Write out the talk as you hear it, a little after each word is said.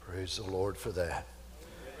Praise the Lord for that.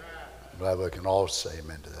 I'm glad we can all say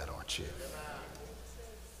amen to that, aren't you?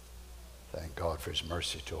 Thank God for his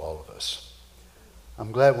mercy to all of us.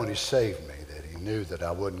 I'm glad when he saved me that he knew that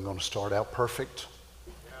I wasn't going to start out perfect.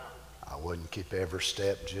 I wouldn't keep every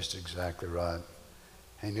step just exactly right.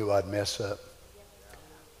 He knew I'd mess up.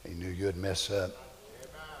 He knew you'd mess up.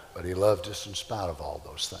 But he loved us in spite of all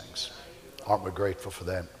those things. Aren't we grateful for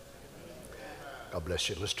that? God bless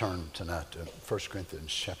you. Let's turn tonight to 1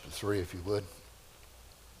 Corinthians chapter 3, if you would.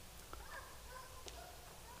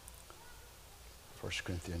 1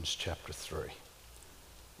 Corinthians chapter 3,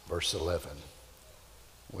 verse 11.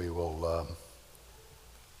 We will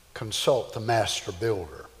consult the master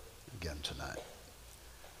builder again tonight.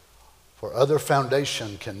 For other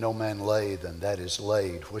foundation can no man lay than that is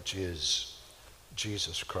laid, which is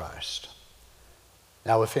Jesus Christ.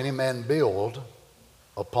 Now if any man build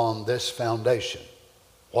upon this foundation,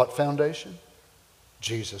 what foundation?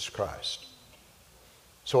 Jesus Christ.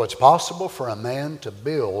 So it's possible for a man to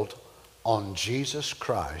build on Jesus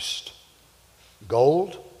Christ,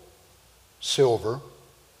 gold, silver,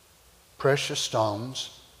 precious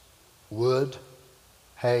stones, wood,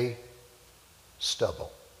 hay,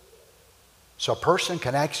 stubble. So a person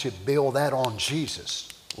can actually build that on Jesus,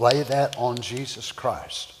 lay that on Jesus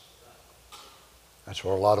Christ. That's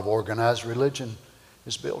where a lot of organized religion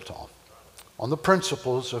is built on the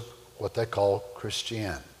principles of what they call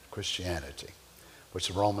Christianity, which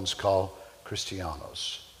the Romans call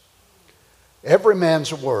Christianos. Every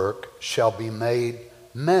man's work shall be made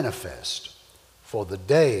manifest, for the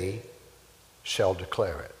day shall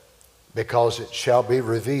declare it, because it shall be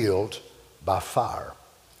revealed by fire.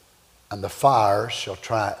 And the fire shall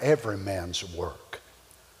try every man's work,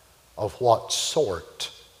 of what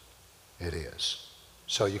sort it is.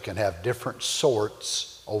 So you can have different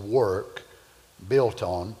sorts of work built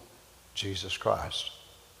on Jesus Christ.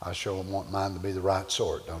 I sure want mine to be the right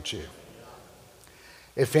sort, don't you?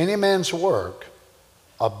 If any man's work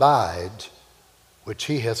abide, which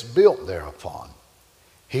he hath built thereupon,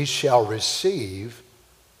 he shall receive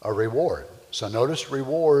a reward. So notice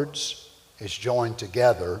rewards is joined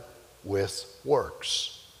together with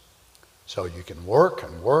works. So you can work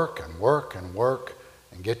and work and work and work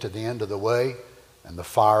and get to the end of the way, and the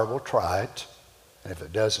fire will try it. And if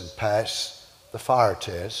it doesn't pass the fire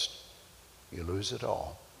test, you lose it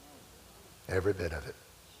all. Every bit of it.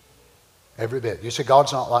 Every bit. You see,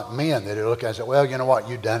 God's not like men that look at it and say, well, you know what,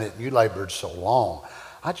 you've done it and you labored so long.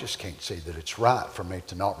 I just can't see that it's right for me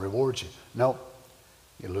to not reward you. No,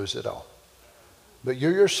 you lose it all. But you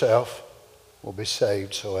yourself will be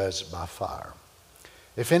saved so as by fire.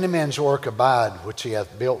 If any man's work abide, which he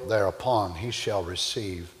hath built thereupon, he shall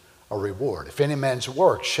receive a reward. If any man's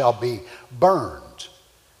work shall be burned,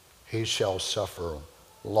 he shall suffer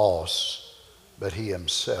loss, but he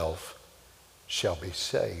himself shall be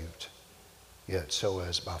saved, yet so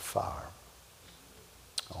as by fire.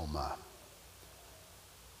 Oh my.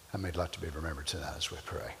 How many'd like to be remembered tonight as we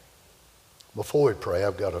pray? Before we pray,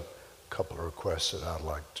 I've got a couple of requests that I'd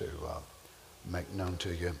like to make known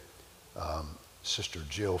to you. Sister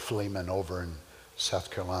Jill Fleeman over in South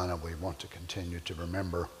Carolina, we want to continue to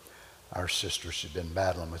remember our sister. She's been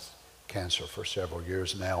battling with cancer for several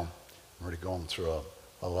years now. Really going through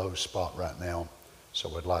a low spot right now, so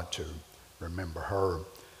we'd like to remember her.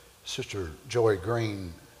 Sister Joy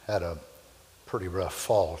Green had a pretty rough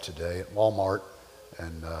fall today at Walmart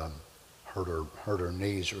and hurt her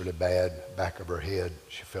knees really bad, back of her head.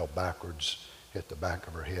 She fell backwards, hit the back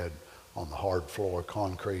of her head on the hard floor,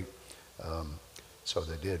 concrete. So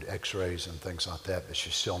they did x-rays and things like that, but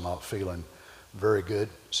she's still not feeling very good.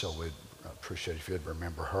 So we'd appreciate if you'd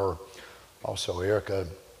remember her. Also, Erica,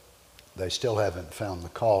 they still haven't found the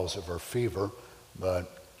cause of her fever,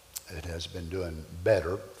 but it has been doing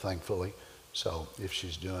better, thankfully. So if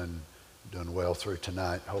she's doing well through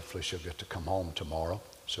tonight, hopefully she'll get to come home tomorrow.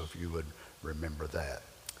 So if you would remember that.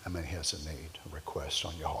 How many has a need, a request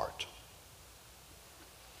on your heart?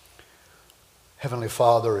 Heavenly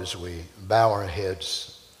Father, as we bow our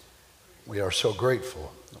heads, we are so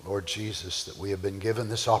grateful, Lord Jesus, that we have been given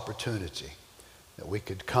this opportunity, that we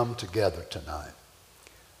could come together tonight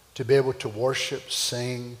to be able to worship,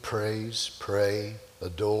 sing, praise, pray,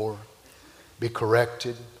 adore, be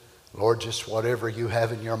corrected. Lord, just whatever you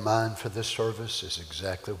have in your mind for this service is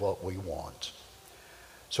exactly what we want.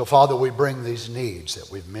 So, Father, we bring these needs that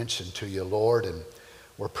we've mentioned to you, Lord, and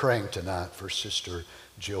we're praying tonight for Sister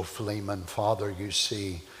Jill Fleeman. Father, you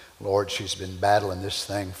see, Lord, she's been battling this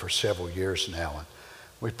thing for several years now, and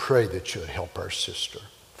we pray that you would help our sister.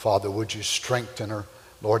 Father, would you strengthen her?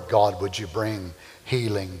 Lord God, would you bring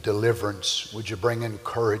healing, deliverance? Would you bring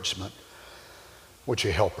encouragement? Would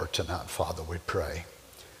you help her tonight, Father, we pray.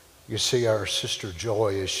 You see our sister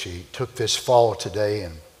Joy as she took this fall today,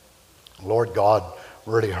 and Lord God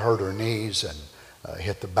really hurt her knees and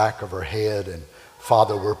hit the back of her head. And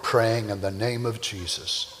Father, we're praying in the name of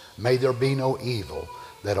Jesus. May there be no evil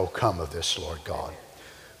that'll come of this, Lord God.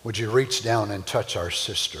 Would you reach down and touch our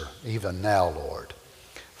sister even now, Lord?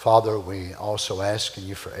 Father, we also asking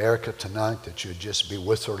you for Erica tonight, that you'd just be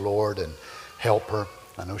with her, Lord, and help her.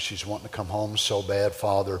 I know she's wanting to come home so bad,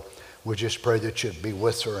 Father. We just pray that you'd be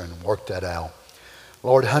with her and work that out.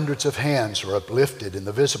 Lord, hundreds of hands are uplifted in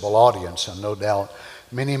the visible audience, and no doubt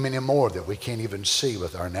many, many more that we can't even see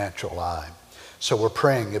with our natural eye. So we're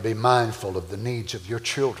praying you'll be mindful of the needs of your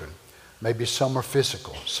children. Maybe some are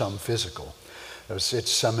physical, some physical.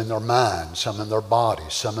 It's some in their mind, some in their body,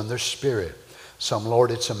 some in their spirit. Some,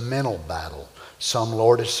 Lord, it's a mental battle. Some,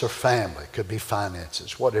 Lord, it's their family. It could be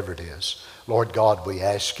finances, whatever it is. Lord God, we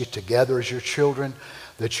ask you together as your children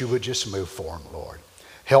that you would just move for them, Lord.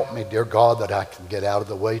 Help me, dear God, that I can get out of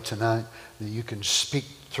the way tonight, that you can speak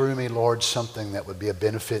through me, Lord, something that would be a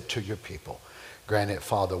benefit to your people. Grant it,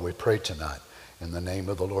 Father, we pray tonight in the name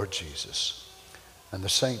of the Lord Jesus. And the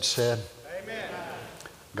saints said, amen.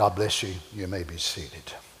 God bless you. You may be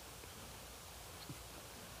seated.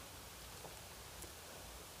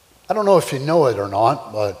 I don't know if you know it or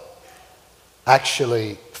not, but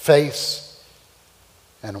actually faith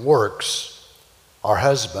and works are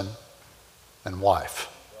husband and wife.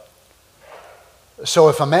 So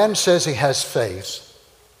if a man says he has faith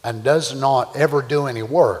and does not ever do any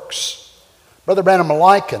works, Brother Branham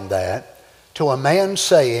likened that to a man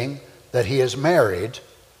saying that he is married,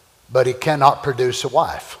 but he cannot produce a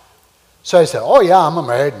wife. So he said, oh yeah, I'm a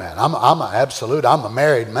married man. I'm a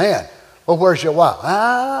married man. Well, where's your wife?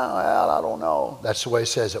 Well, I don't know. That's the way he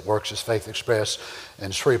says it works as Faith Express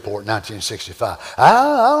in Shreveport, 1965. I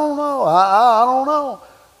don't know. I don't know.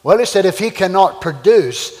 Well, he said, if he cannot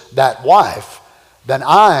produce that wife, then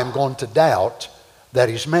I am going to doubt that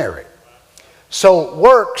he's married. So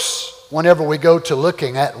works, whenever we go to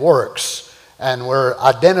looking at works, and we're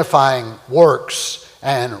identifying works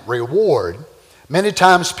and reward, many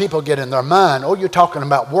times people get in their mind, oh, you're talking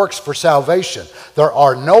about works for salvation. There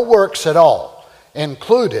are no works at all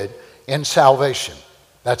included in salvation.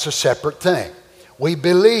 That's a separate thing. We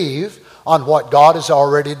believe on what God has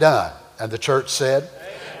already done. And the church said,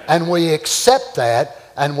 amen. And we accept that,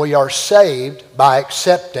 and we are saved by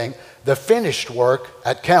accepting the finished work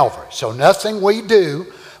at Calvary. So nothing we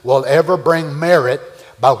do will ever bring merit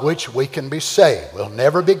by which we can be saved. We'll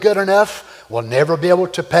never be good enough. We'll never be able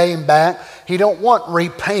to pay him back. He don't want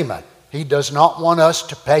repayment. He does not want us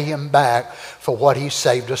to pay him back for what he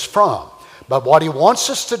saved us from. But what he wants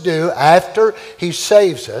us to do after he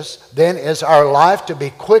saves us then is our life to be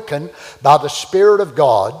quickened by the Spirit of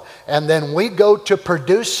God. And then we go to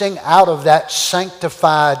producing out of that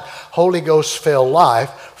sanctified, Holy Ghost-filled life,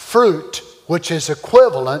 fruit which is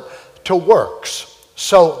equivalent to works.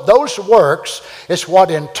 So those works is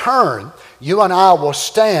what in turn you and I will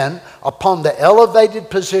stand upon the elevated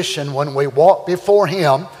position when we walk before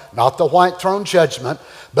him, not the white throne judgment,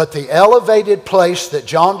 but the elevated place that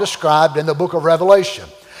John described in the book of Revelation.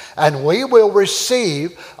 And we will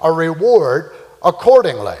receive a reward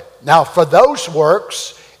accordingly. Now, for those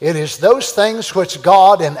works, it is those things which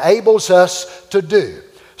God enables us to do.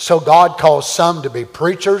 So God calls some to be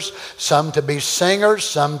preachers, some to be singers,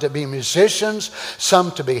 some to be musicians, some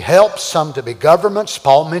to be helps, some to be governments.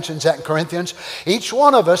 Paul mentions that in Corinthians. Each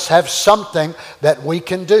one of us have something that we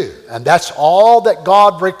can do. And that's all that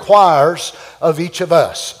God requires of each of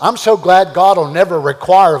us. I'm so glad God will never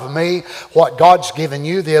require of me what God's given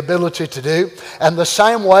you the ability to do. And the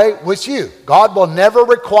same way with you. God will never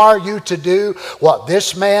require you to do what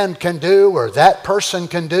this man can do or that person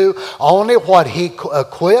can do. Only what he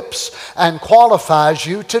equips and qualifies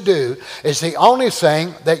you to do is the only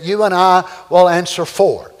thing that you and I will answer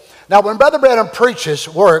for. Now, when Brother Branham preaches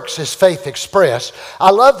works as faith expressed,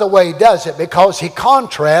 I love the way he does it because he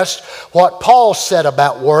contrasts what Paul said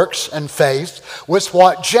about works and faith with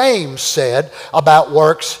what James said about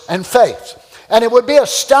works and faith. And it would be a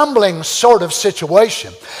stumbling sort of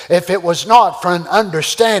situation if it was not for an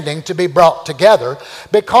understanding to be brought together,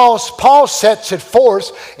 because Paul sets it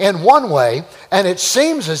forth in one way, and it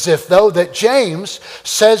seems as if though that James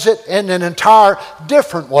says it in an entire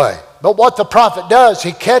different way. But what the prophet does,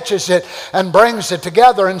 he catches it and brings it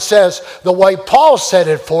together and says the way Paul set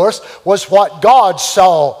it forth was what God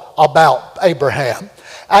saw about Abraham.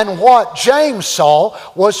 And what James saw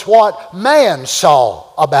was what man saw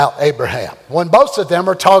about Abraham, when both of them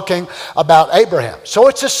are talking about Abraham. So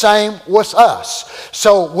it's the same with us.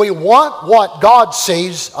 So we want what God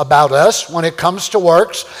sees about us when it comes to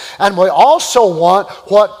works, and we also want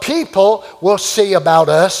what people will see about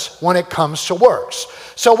us when it comes to works.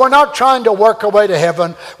 So we're not trying to work our way to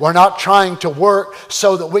heaven. We're not trying to work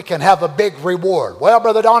so that we can have a big reward. Well,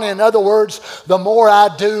 Brother Donny, in other words, the more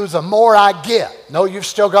I do, the more I get. No, you've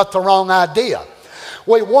still got the wrong idea.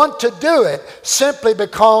 We want to do it simply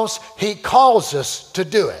because He calls us to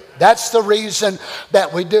do it. That's the reason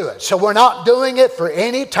that we do it. So we're not doing it for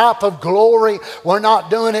any type of glory. We're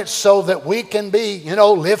not doing it so that we can be,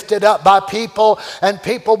 lifted up by people, and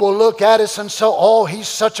people will look at us and say, oh, he's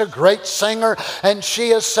such a great singer, and she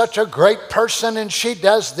is such a great person, and she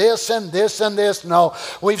does this and this and this. No,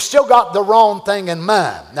 we've still got the wrong thing in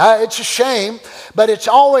mind. Now, it's a shame, but it's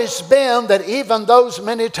always been that even those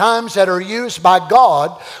many times that are used by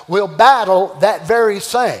God will battle that very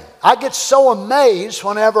thing. I get so amazed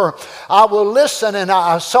whenever I will listen, and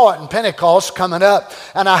I saw it in Pentecost coming up,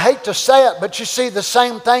 and I hate to say it, but you see the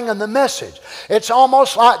same thing in the message. It's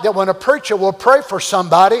almost like that when a preacher will pray for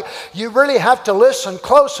somebody, you really have to listen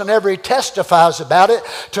close whenever he testifies about it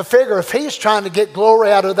to figure if he's trying to get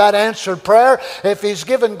glory out of that answered prayer, if he's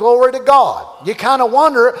giving glory to God. You kind of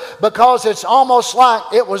wonder, because it's almost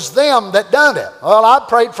like it was them that done it. Well, I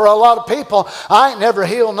prayed for a lot of people. I ain't never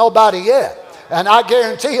healed nobody yet. And I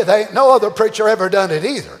guarantee you, there ain't no other preacher ever done it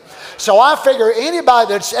either. So I figure anybody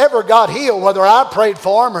that's ever got healed, whether I prayed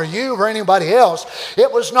for them or you or anybody else, it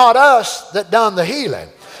was not us that done the healing.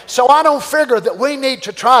 So I don't figure that we need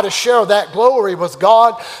to try to share that glory with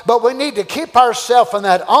God, but we need to keep ourselves in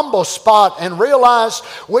that humble spot and realize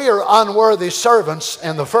we are unworthy servants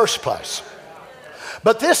in the first place.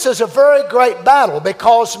 But this is a very great battle,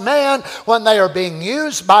 because man, when they are being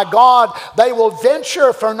used by God, they will venture,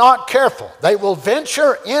 if they're not careful, they will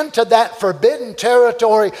venture into that forbidden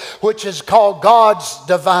territory which is called God's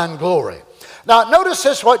divine glory. Now notice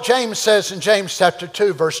this, what James says in James chapter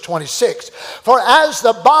 2 verse 26. For as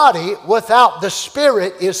the body without the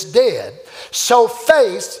spirit is dead, so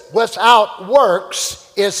faith without works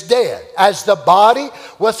is dead. As the body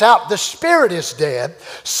without the spirit is dead,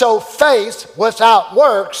 so faith without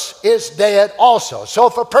works is dead also. So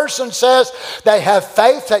if a person says they have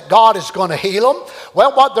faith that God is going to heal them,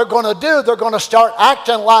 well, what they're going to do, they're going to start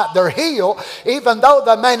acting like they're healed, even though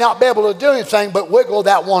they may not be able to do anything but wiggle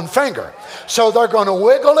that one finger. So they're going to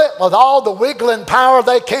wiggle it with all the wiggling power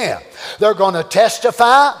they can. They're going to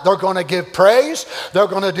testify. They're going to give praise. They're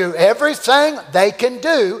going to do everything they can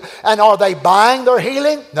do. And are they buying their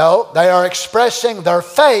healing? No, they are expressing their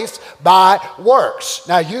faith by works.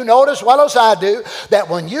 Now you know as well as I do that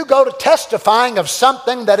when you go to testifying of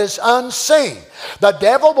something that is unseen, the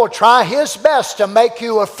devil will try his best to make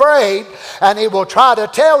you afraid, and he will try to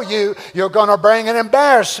tell you you're going to bring an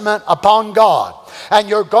embarrassment upon God. And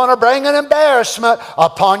you're going to bring an embarrassment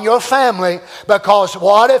upon your family, because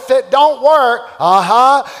what if it don't work?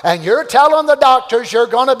 And you're telling the doctors you're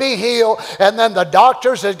going to be healed, and then the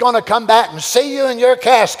doctors is going to come back and see you in your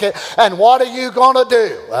casket, and what are you going to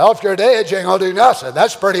do? Well, if you're dead, you ain't going to do nothing.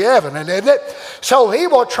 That's pretty evident, isn't it? So he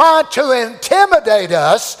will try to intimidate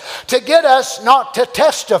us to get us not to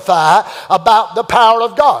testify about the power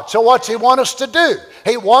of God. So what's he want us to do?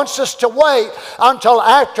 He wants us to wait until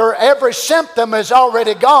after every symptom is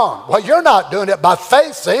already gone. Well, you're not doing it by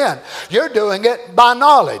faith then. You're doing it by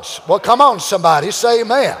knowledge. Well, come on, somebody, say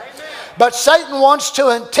amen. But Satan wants to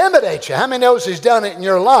intimidate you. How many knows he's done it in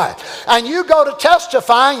your life? And you go to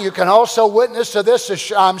testifying. You can also witness to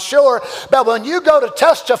this, I'm sure. But when you go to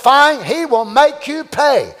testifying, he will make you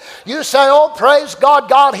pay. You say, oh, praise God,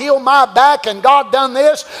 God healed my back and God done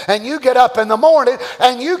this. And you get up in the morning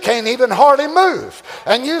and you can't even hardly move.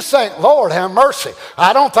 And you think, Lord, have mercy.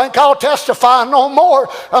 I don't think I'll testify no more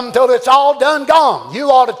until it's all done gone.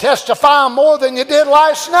 You ought to testify more than you did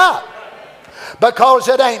last night. Because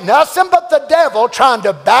it ain't nothing but the devil trying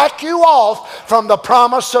to back you off from the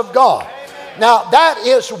promise of God. Now, that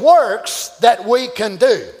is works that we can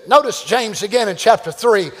do. Notice James again in chapter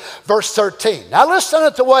 3, verse 13. Now, listen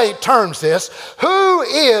to the way he terms this. Who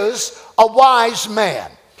is a wise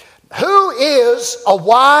man? Who is a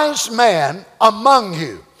wise man among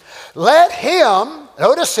you? Let him,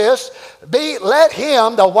 notice this, let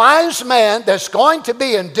him, the wise man that's going to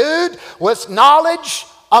be endued with knowledge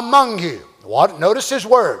among you. What? Notice his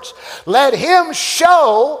words. Let him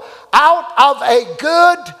show out of a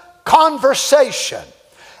good conversation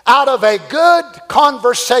out of a good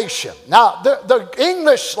conversation. Now, the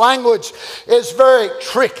English language is very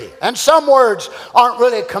tricky, and some words aren't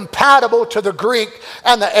really compatible to the Greek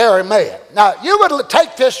and the Aramaic. Now, you would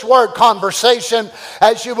take this word conversation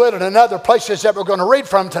as you would in other places that we're going to read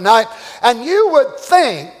from tonight, and you would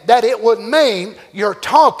think that it would mean you're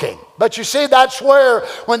talking. But you see, that's where,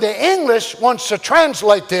 when the English wants to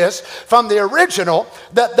translate this from the original,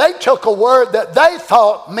 that they took a word that they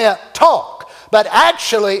thought meant talk. But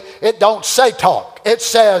actually, it don't say talk. It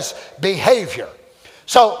says behavior.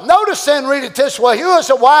 So notice then, read it this way. Who is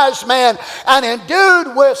a wise man and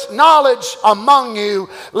endued with knowledge among you?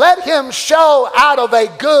 Let him show out of a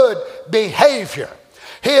good behavior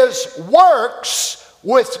his works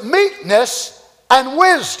with meekness and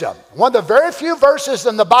wisdom. One of the very few verses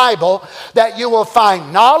in the Bible that you will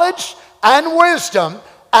find knowledge and wisdom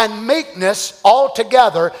and meekness all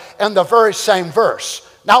together in the very same verse.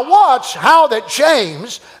 Now watch how that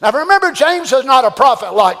James, now remember, James is not a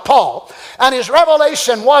prophet like Paul, and his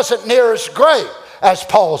revelation wasn't near as great as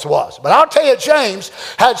Paul's was. But I'll tell you, James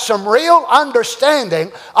had some real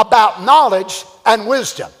understanding about knowledge and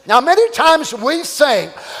wisdom. Now, many times we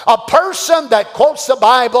think a person that quotes the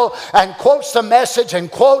Bible and quotes the message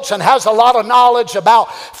and quotes and has a lot of knowledge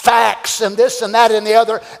about facts and this and that and the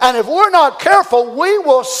other, and if we're not careful, we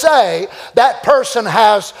will say that person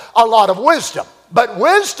has a lot of wisdom. But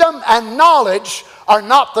wisdom and knowledge are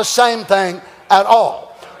not the same thing at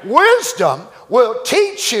all. Wisdom will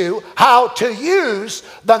teach you how to use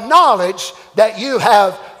the knowledge that you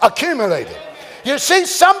have accumulated. You see,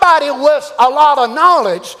 somebody with a lot of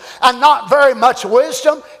knowledge and not very much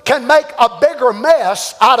wisdom can make a bigger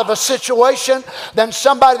mess out of a situation than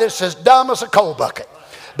somebody that's as dumb as a coal bucket.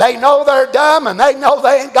 They know they're dumb and they know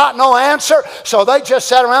they ain't got no answer, so they just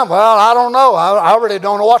sit around, well, I don't know. I really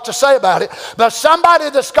don't know what to say about it. But somebody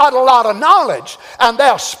that's got a lot of knowledge, and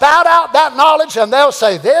they'll spout out that knowledge and they'll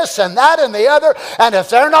say this and that and the other, and if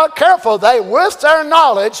they're not careful, they, with their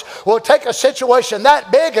knowledge, will take a situation that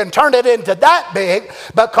big and turn it into that big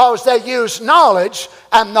because they use knowledge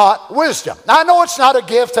and not wisdom. Now, I know it's not a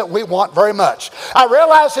gift that we want very much. I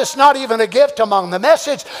realize it's not even a gift among the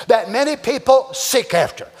message that many people seek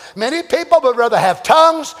after. Many people would rather have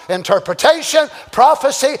tongues, interpretation,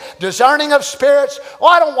 prophecy, discerning of spirits.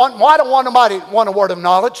 Why don't anybody want a word of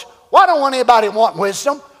knowledge? Why don't anybody want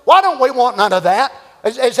wisdom? Why don't we want none of that?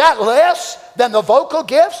 Is that less than the vocal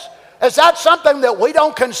gifts? Is that something that we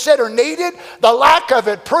don't consider needed? The lack of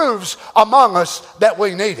it proves among us that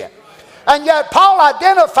we need it. And yet Paul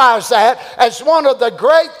identifies that as one of the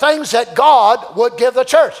great things that God would give the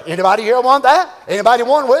church. Anybody here want that? Anybody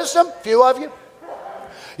want wisdom? A few of you.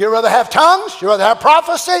 You'd rather have tongues? You'd rather have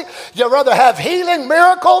prophecy? You'd rather have healing,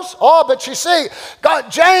 miracles? Oh, but you see,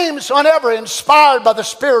 God, James, whenever inspired by the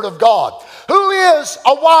Spirit of God, who is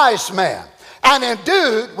a wise man and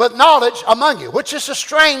endued with knowledge among you, which is a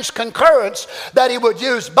strange concurrence that he would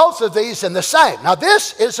use both of these in the same. Now,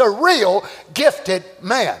 this is a real gifted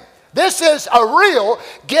man. This is a real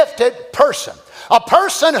gifted person. A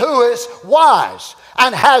person who is wise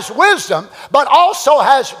and has wisdom, but also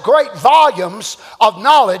has great volumes of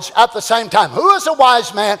knowledge at the same time. Who is a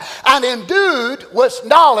wise man and endued with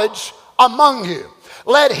knowledge among you?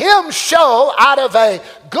 Let him show out of a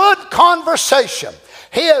good conversation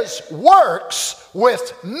his works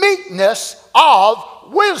with meekness of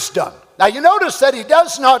wisdom. Now you notice that he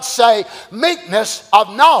does not say meekness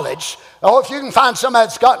of knowledge. Oh, if you can find somebody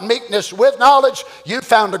that's got meekness with knowledge, you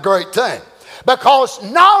found a great thing. Because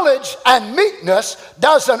knowledge and meekness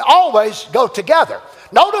doesn't always go together.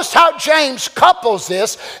 Notice how James couples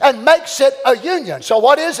this and makes it a union. So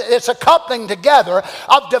what is it? It's a coupling together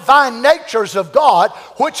of divine natures of God,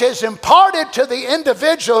 which is imparted to the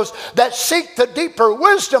individuals that seek the deeper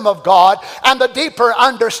wisdom of God and the deeper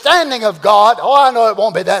understanding of God. Oh, I know it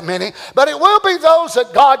won't be that many, but it will be those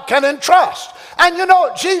that God can entrust. And you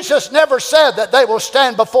know, Jesus never said that they will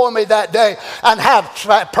stand before me that day and have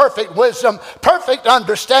perfect wisdom, perfect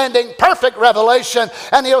understanding, perfect revelation,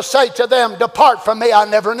 and he'll say to them, depart from me, I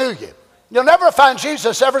never knew you. You'll never find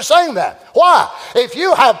Jesus ever saying that. Why? If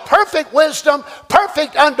you have perfect wisdom,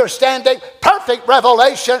 perfect understanding, perfect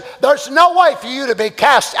revelation, there's no way for you to be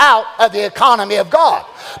cast out of the economy of God,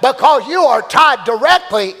 because you are tied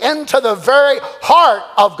directly into the very heart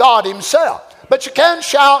of God himself. But you can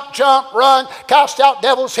shout, jump, run, cast out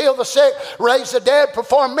devils, heal the sick, raise the dead,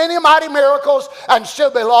 perform many mighty miracles, and still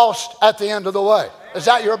be lost at the end of the way. Is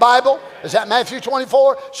that your Bible? Is that Matthew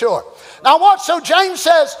 24? Sure. Now what? So James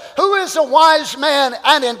says, who is a wise man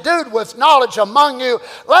and endued with knowledge among you?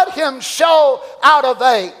 Let him show out of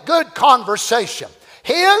a good conversation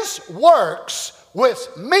his works with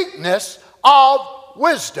meekness of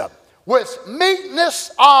wisdom. With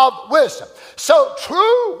meekness of wisdom. So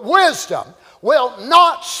true wisdom will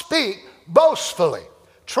not speak boastfully.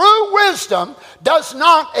 True wisdom does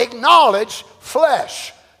not acknowledge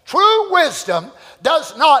flesh. True wisdom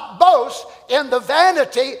does not boast in the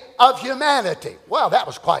vanity of humanity. Well, that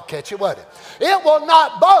was quite catchy, wasn't it? It will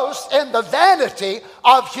not boast in the vanity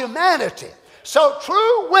of humanity. So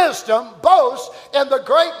true wisdom boasts in the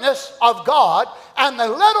greatness of God and the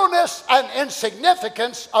littleness and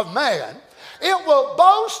insignificance of man. It will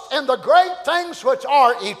boast in the great things which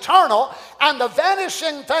are eternal and the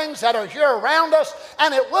vanishing things that are here around us,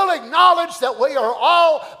 and it will acknowledge that we are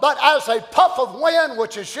all but as a puff of wind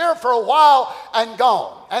which is here for a while and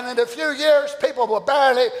gone. And in a few years, people will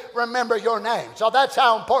barely remember your name. So that's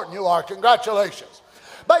how important you are. Congratulations.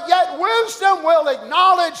 But yet wisdom will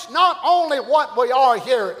acknowledge not only what we are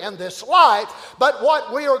here in this life, but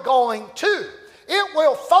what we are going to. It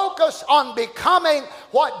will focus on becoming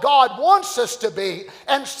what God wants us to be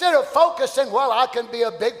instead of focusing, well, I can be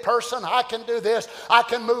a big person, I can do this, I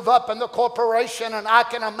can move up in the corporation, and I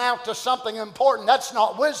can amount to something important. That's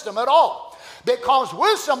not wisdom at all. Because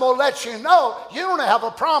wisdom will let you know you don't have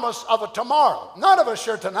a promise of a tomorrow. None of us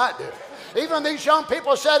here tonight do. Even these young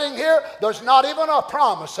people sitting here, there's not even a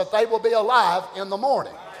promise that they will be alive in the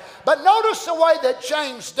morning. But notice the way that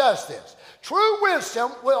James does this. True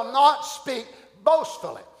wisdom will not speak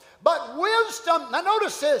boastfully. But wisdom, now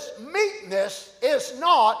notice this, meekness is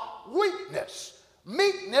not weakness.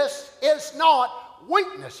 Meekness is not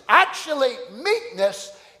weakness. Actually,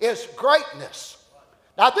 meekness is greatness.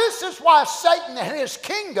 Now this is why Satan and his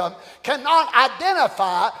kingdom cannot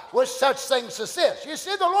identify with such things as this. You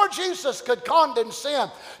see, the Lord Jesus could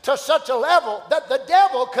condescend to such a level that the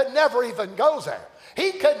devil could never even go there.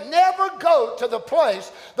 He could never go to the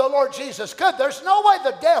place the Lord Jesus could. There's no way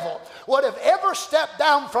the devil would have ever stepped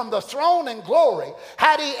down from the throne in glory.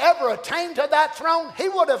 Had he ever attained to that throne, he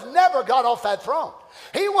would have never got off that throne.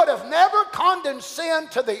 He would have never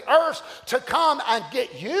condescended to the earth to come and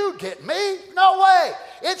get you, get me. No way.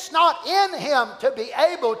 It's not in him to be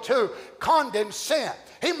able to condescend.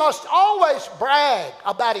 He must always brag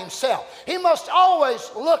about himself. He must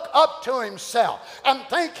always look up to himself and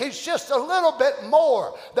think he's just a little bit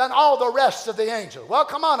more than all the rest of the angels. Well,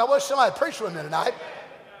 come on, I wish somebody preached with me tonight.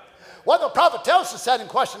 Well, the prophet tells us that in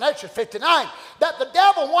question answer 59, that the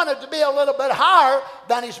devil wanted to be a little bit higher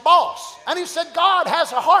than his boss. And he said God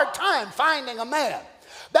has a hard time finding a man,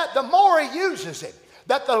 that the more he uses him,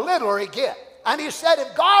 that the littler he gets. And he said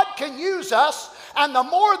if God can use us, and the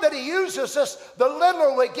more that he uses us, the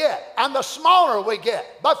littler we get and the smaller we get.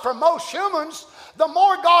 But for most humans, the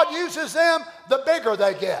more God uses them, the bigger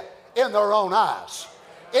they get in their own eyes.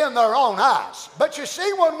 In their own eyes. But you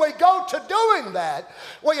see, when we go to doing that,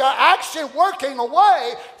 we are actually working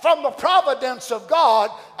away from the providence of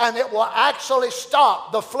God, and it will actually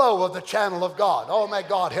stop the flow of the channel of God. Oh, may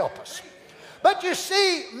God help us. But you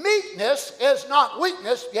see, meekness is not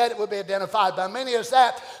weakness, yet it would be identified by many as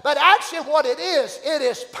that. But actually what it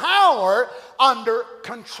is power under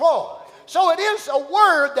control. So it is a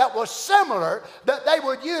word that was similar that they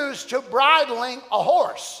would use to bridling a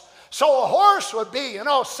horse. So a horse would be,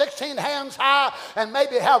 16 hands high and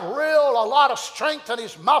maybe have a lot of strength in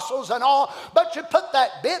his muscles and all. But you put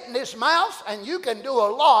that bit in his mouth and you can do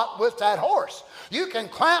a lot with that horse. You can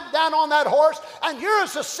clamp down on that horse, and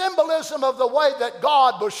here's a symbolism of the way that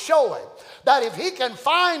God was showing that if he can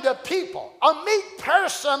find a people, a meek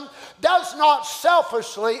person does not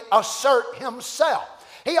selfishly assert himself.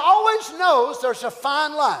 He always knows there's a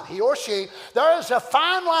fine line, he or she, there is a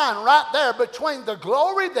fine line right there between the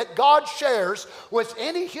glory that God shares with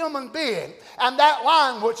any human being and that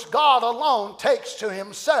line which God alone takes to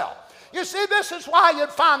himself. You see, this is why you'd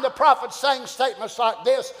find the prophet saying statements like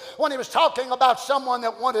this when he was talking about someone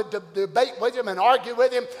that wanted to debate with him and argue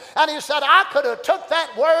with him. And he said, I could have took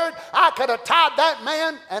that word, I could have tied that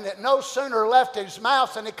man, and it no sooner left his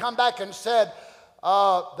mouth than he come back and said,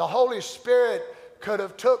 the Holy Spirit could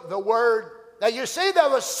have took the word. Now you see, there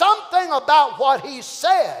was something about what he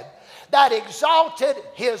said that exalted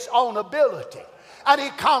his own ability. And he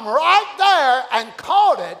come right there and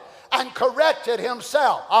caught it and corrected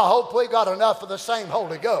himself. I hope we got enough of the same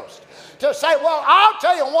Holy Ghost to say, well, I'll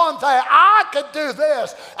tell you one thing, I could do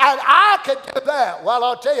this and I could do that. Well,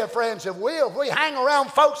 I'll tell you, friends, if we hang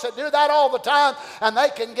around folks that do that all the time and they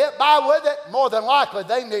can get by with it, more than likely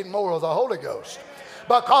they need more of the Holy Ghost.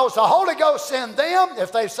 Because the Holy Ghost in them,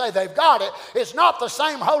 if they say they've got it, it's not the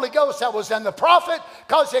same Holy Ghost that was in the prophet,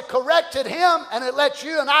 because it corrected him and it let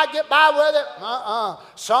you and I get by with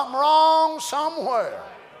it. Something wrong somewhere.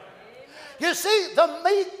 You see, the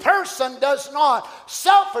meek person does not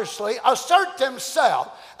selfishly assert themselves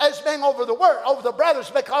as being over the brothers,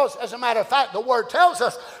 because, as a matter of fact, the Word tells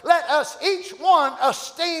us, let us each one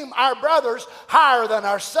esteem our brothers higher than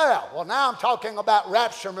ourselves. Well, now I'm talking about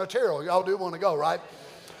rapture material. Y'all do want to go, right?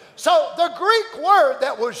 So the Greek word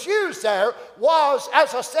that was used there was,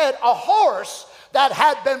 as I said, a horse that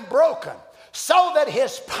had been broken, so that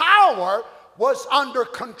his power was under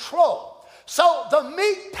control. So the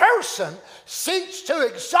meek person seeks to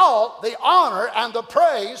exalt the honor and the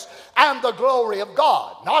praise and the glory of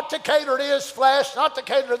God. Not to cater to his flesh, not to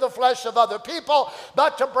cater to the flesh of other people,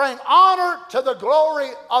 but to bring honor to the glory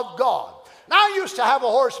of God. Now, I used to have a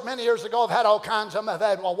horse many years ago. I've had all kinds of them. I've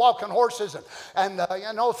had walking horses and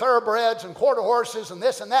thoroughbreds and quarter horses and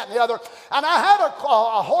this and that and the other. And I had a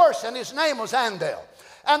horse, and his name was Andale.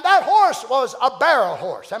 And that horse was a barrel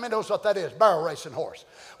horse. How many knows what that is? Barrel racing horse.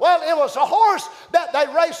 Well, it was a horse that they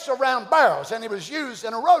raced around barrels, and it was used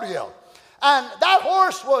in a rodeo. And that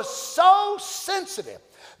horse was so sensitive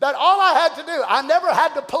that all I had to do, I never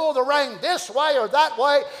had to pull the rein this way or that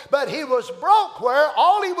way, but he was broke where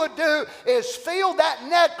all he would do is feel that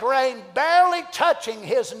neck rein barely touching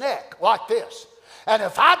his neck like this. And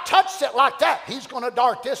if I touched it like that, he's going to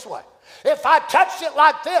dart this way. If I touched it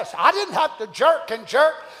like this, I didn't have to jerk and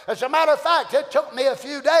jerk. As a matter of fact, it took me a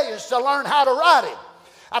few days to learn how to ride him.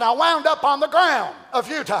 And I wound up on the ground a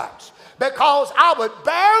few times because I would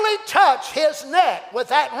barely touch his neck with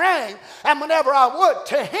that rein, and whenever I would,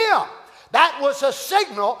 to him, that was a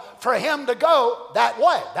signal for him to go that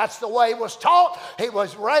way. That's the way he was taught. He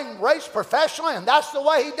was raced professionally, and that's the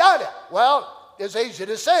way he did it. Well, it's easy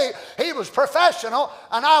to see. He was professional,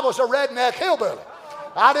 and I was a redneck hillbilly.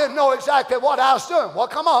 I didn't know exactly what I was doing. Well,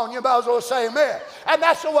 come on, you might as well say amen. And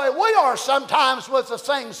that's the way we are sometimes with the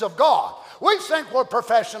things of God. We think we're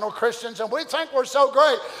professional Christians, and we think we're so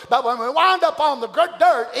great, but when we wind up on the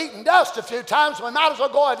dirt eating dust a few times, we might as well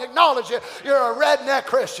go ahead and acknowledge it. You're a redneck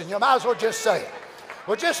Christian. You might as well just say it.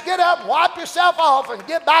 Well, just get up and wipe yourself off and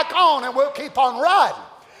get back on, and we'll keep on riding.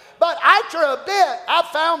 But after a bit, I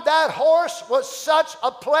found that horse was such a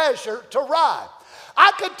pleasure to ride.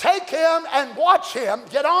 I could take him and watch him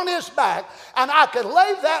get on his back, and I could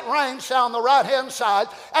lay that rein on the right-hand side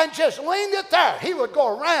and just lean it there. He would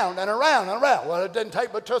go around and around and around. Well, it didn't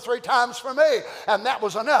take but 2 or 3 times for me, and that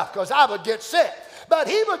was enough because I would get sick. But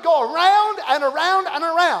he would go around and around and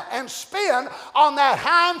around and spin on that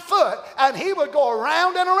hind foot, and he would go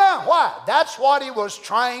around and around. Why? That's what he was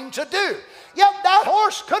trained to do. Yet that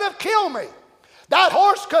horse could have killed me. That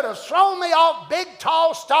horse could have thrown me off, big,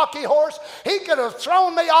 tall, stocky horse. He could have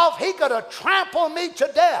thrown me off. He could have trampled me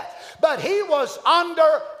to death. But he was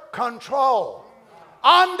under control.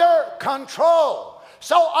 Under control.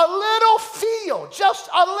 So a little feel, just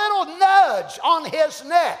a little nudge on his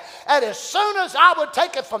neck. And as soon as I would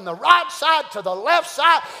take it from the right side to the left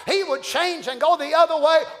side, he would change and go the other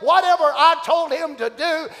way. Whatever I told him to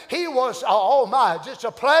do, he was, oh my, just a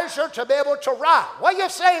pleasure to be able to ride. Well, you're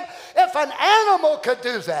saying, if an animal could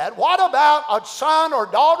do that, what about a son or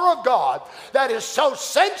daughter of God that is so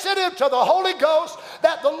sensitive to the Holy Ghost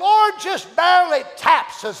that the Lord just barely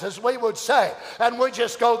taps us, as we would say, and we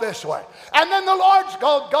just go this way. And then the Lord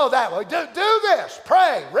go that way. Do this.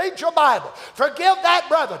 Pray. Read your Bible. Forgive that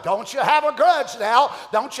brother. Don't you have a grudge now.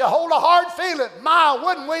 Don't you hold a hard feeling. My,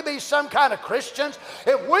 wouldn't we be some kind of Christians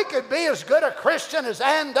if we could be as good a Christian as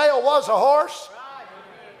Andale was a horse?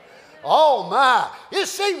 Oh my. You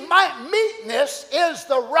see, meekness is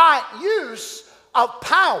the right use of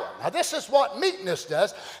power. Now this is what meekness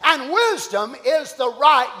does. And wisdom is the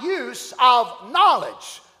right use of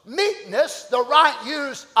knowledge. Meekness, the right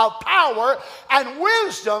use of power, and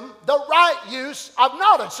wisdom, the right use of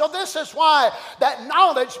knowledge. So this is why that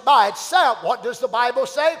knowledge by itself, what does the Bible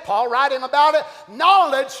say? Paul writing about it,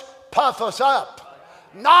 knowledge puffs us up.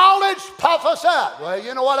 Knowledge puffs us up. Well,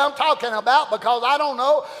 you know what I'm talking about, because I don't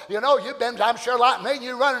know. You know, you've been, I'm sure like me,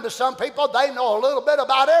 you run into some people, they know a little bit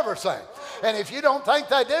about everything. And if you don't think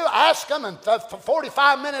they do, ask them, and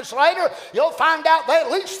 45 minutes later, you'll find out they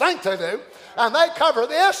at least think they do. And they cover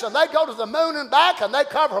this, and they go to the moon and back, and they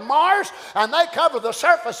cover Mars, and they cover the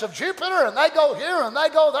surface of Jupiter, and they go here, and they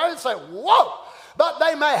go there, and say, whoa. But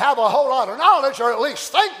they may have a whole lot of knowledge, or at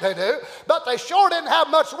least think they do, but they sure didn't have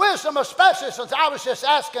much wisdom, especially since I was just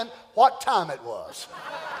asking what time it was.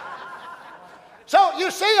 So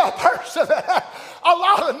you see a person that had a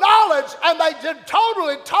lot of knowledge, and they did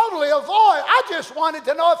totally avoid. I just wanted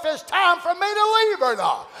to know if it's time for me to leave or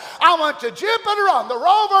not. I went to Jupiter on the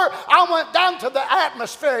rover. I went down to the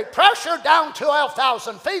atmospheric pressure, down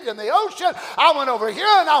 12,000 feet in the ocean. I went over here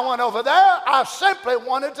and I went over there. I simply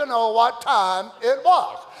wanted to know what time it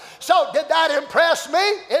was. So did that impress me?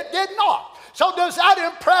 It did not. So does that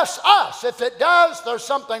impress us? If it does, there's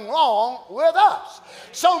something wrong with us.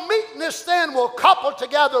 So meekness then will couple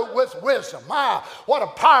together with wisdom. What a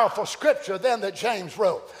powerful scripture then that James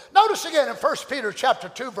wrote. Notice again in 1 Peter chapter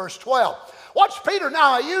 2, verse 12. Watch Peter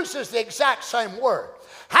now. He uses the exact same word.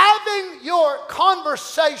 Having your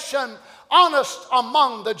conversation honest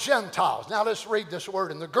among the Gentiles. Now let's read this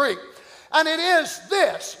word in the Greek. And it is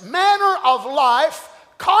this, manner of life,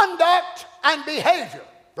 conduct, and behavior.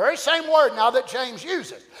 Very same word now that James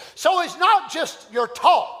uses. So it's not just your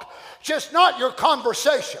talk, just not your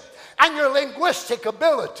conversation and your linguistic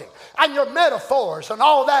ability and your metaphors and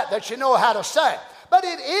all that you know how to say. But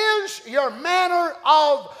it is your manner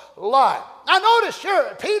of life. Now notice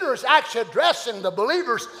here, Peter is actually addressing the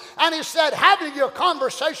believers, and he said, having your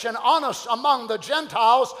conversation honest among the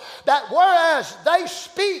Gentiles, that whereas they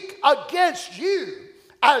speak against you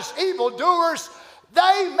as evildoers,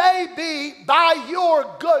 they may be by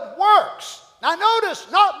your good works. Now notice,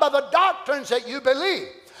 not by the doctrines that you believe,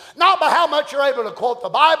 not by how much you're able to quote the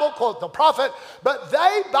Bible, quote the prophet, but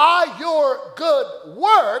they by your good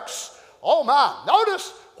works, oh my,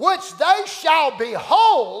 notice, which they shall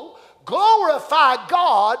behold, glorify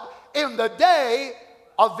God in the day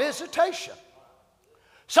of visitation.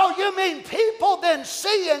 So you mean people then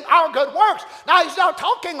seeing our good works. Now he's not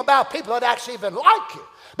talking about people that actually even like you.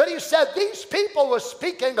 But he said these people were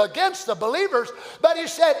speaking against the believers. But he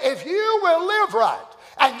said if you will live right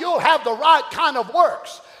and you'll have the right kind of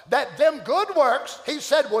works, that them good works, he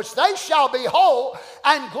said, which they shall behold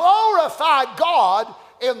and glorify God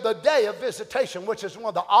in the day of visitation, which is one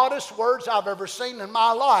of the oddest words I've ever seen in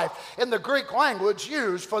my life in the Greek language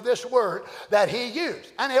used for this word that he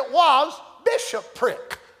used. And it was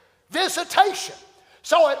bishopric, visitation.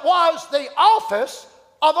 So it was the office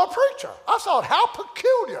of a preacher. I thought, how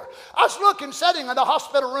peculiar. I was looking, sitting in the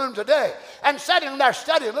hospital room today, and sitting there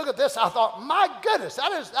studying, look at this, I thought, my goodness,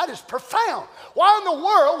 that is profound. Why in the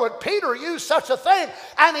world would Peter use such a thing?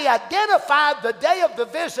 And he identified the day of the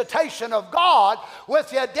visitation of God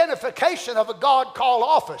with the identification of a God-called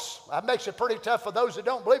office. That makes it pretty tough for those that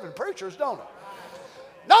don't believe in preachers, don't it?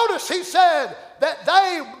 Notice he said that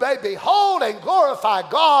they may behold and glorify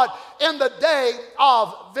God in the day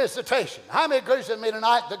of visitation. How many agrees with me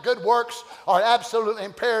tonight that good works are absolutely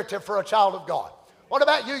imperative for a child of God? What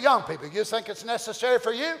about you young people? You think it's necessary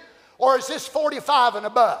for you? Or is this 45 and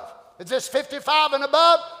above? Is this 55 and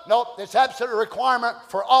above? Nope, it's absolute requirement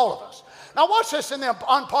for all of us. Now watch this in the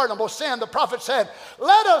unpardonable sin. The prophet said,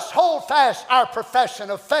 let us hold fast our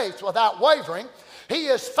profession of faith without wavering. He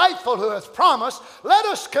is faithful who has promised. Let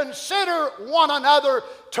us consider one another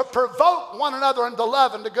to provoke one another into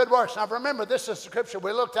love and to good works. Now remember, this is the scripture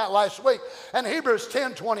we looked at last week in Hebrews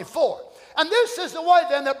 10:24. And this is the way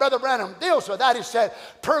then that Brother Branham deals with that. He said,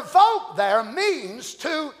 provoke there means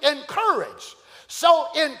to encourage. So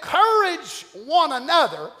encourage one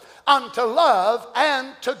another unto love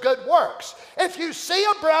and to good works. If you see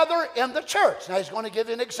a brother in the church, now he's going to give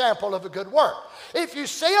you an example of a good work. If you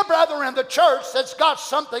see a brother in the church that's got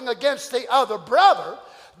something against the other brother,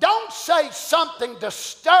 don't say something to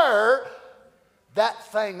stir that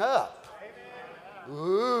thing up.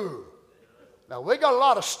 Ooh. Now we got a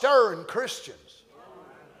lot of stirring Christians.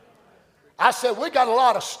 I said we got a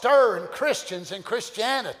lot of stirring Christians in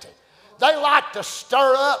Christianity. They like to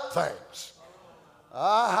stir up things. Well,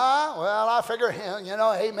 I figure,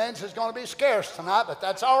 amens is going to be scarce tonight, but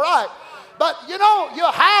that's all right. But, you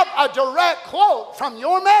have a direct quote from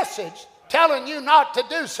your message telling you not to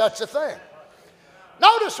do such a thing.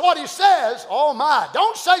 Notice what he says. Oh, my.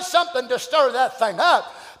 Don't say something to stir that thing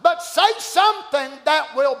up, but say something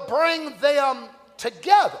that will bring them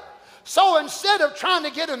together. So instead of trying to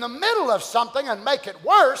get in the middle of something and make it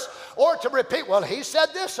worse, or to repeat, well, he said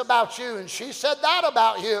this about you and she said that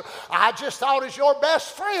about you. I just thought as your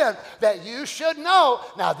best friend that you should know.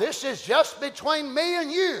 Now, this is just between me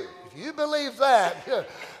and you. If you believe that,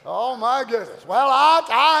 oh my goodness. Well,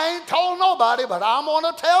 I ain't told nobody, but I'm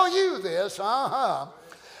going to tell you this.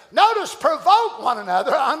 Notice, provoke one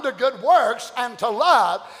another unto good works and to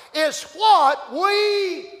love is what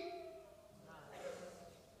we...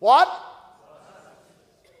 What?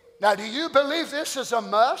 Now, do you believe this is a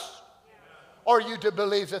must? Or you do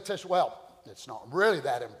believe that this, well, it's not really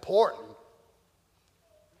that important.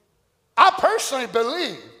 I personally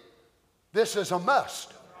believe this is a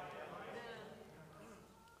must.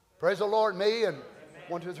 Praise the Lord, me and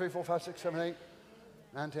 1, 2, 3, 4, 5, 6, 7, 8,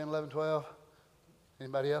 9, 10, 11, 12.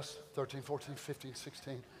 Anybody else? 13, 14, 15,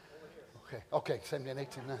 16. Okay, 17,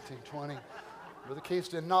 18, 19, 20. Brother Keith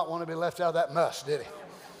did not want to be left out of that mess, did he?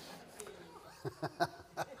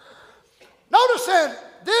 Notice then,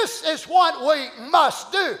 this is what we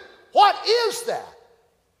must do. What is that?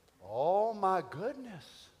 Oh my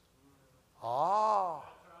goodness.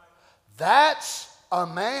 That's a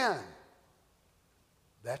man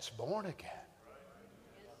that's born again.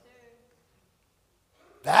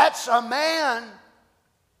 That's a man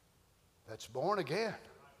that's born again.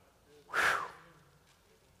 Whew.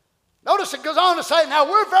 Notice it goes on to say, now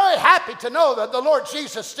we're very happy to know that the Lord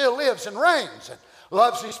Jesus still lives and reigns and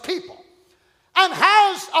loves his people and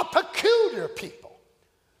has a peculiar people,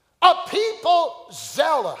 a people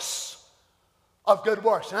zealous of good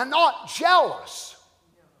works, and not jealous,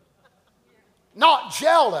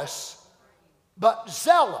 but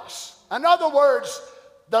zealous. In other words,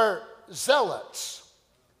 they're zealots.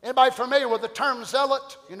 Anybody familiar with the term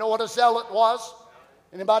zealot? You know what a zealot was?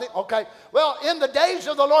 Anybody? Okay. Well, in the days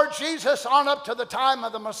of the Lord Jesus, on up to the time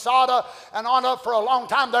of the Masada, and on up for a long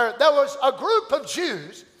time, there was a group of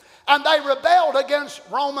Jews, and they rebelled against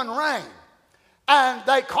Roman reign. And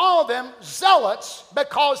they called them zealots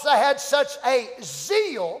because they had such a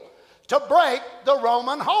zeal to break the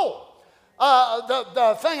Roman hold.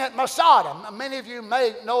 The thing at Masada, many of you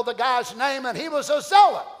may know the guy's name, and he was a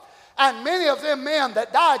zealot. And many of them men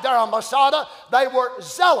that died there on Masada, they were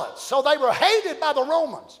zealots. So they were hated by the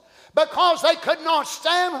Romans because they could not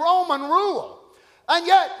stand Roman rule. And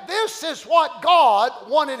yet this is what God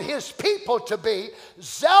wanted his people to be,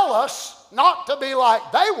 zealous, not to be like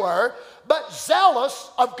they were, but zealous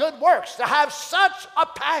of good works, to have such a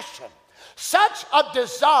passion, such a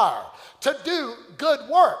desire to do good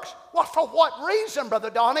works. Well, for what reason, Brother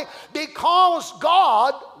Donny? Because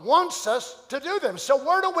God wants us to do them. So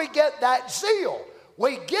where do we get that zeal?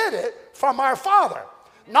 We get it from our Father.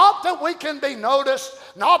 Not that we can be noticed,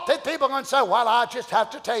 not that people can say, well, I just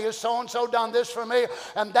have to tell you, so-and-so done this for me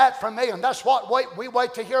and that for me, and that's what we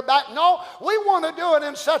wait to hear back. No, we want to do it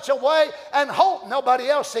in such a way and hope nobody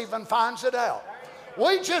else even finds it out.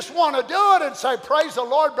 We just want to do it and say, praise the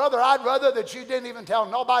Lord, brother, I'd rather that you didn't even tell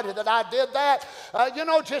nobody that I did that.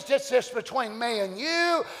 It's just between me and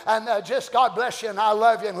you, and just God bless you and I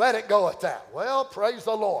love you, and let it go at that. Well, praise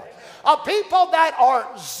the Lord. A people that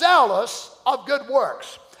are zealous of good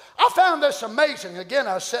works. I found this amazing. Again,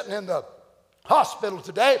 I was sitting in the hospital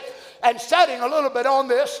today and studying a little bit on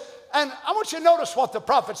this, and I want you to notice what the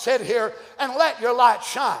prophet said here, and let your light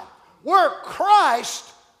shine. We're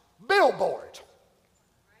Christ's billboard.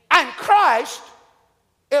 And Christ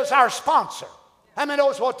is our sponsor. How many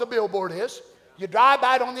knows what the billboard is? You drive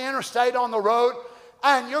by it on the interstate, on the road,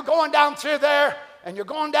 and you're going down through there, and you're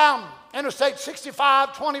going down Interstate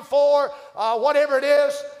 65, 24, whatever it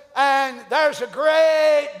is, and there's a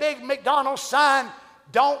great big McDonald's sign,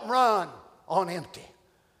 don't run on empty.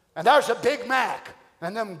 And there's a Big Mac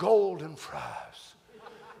and them golden fries.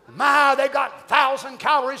 My, they got 1,000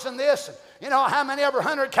 calories in this, and you know how many ever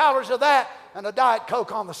 100 calories of that, and a Diet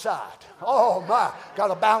Coke on the side. Oh my, got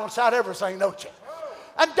to balance out everything, don't you?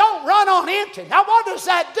 And don't run on empty. Now what does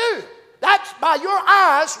that do? That's by your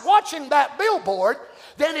eyes watching that billboard,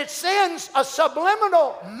 then it sends a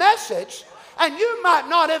subliminal message, and you might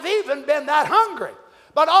not have even been that hungry.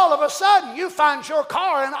 But all of a sudden you find your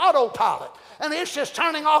car in autopilot, and it's just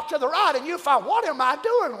turning off to the right, and you find, what am I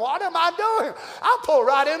doing? What am I doing? I'll pull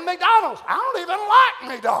right in McDonald's. I don't even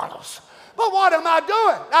like McDonald's. But what am I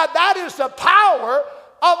doing? Now that is the power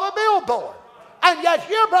of a billboard. And yet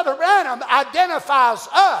here Brother Branham identifies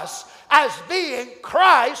us as being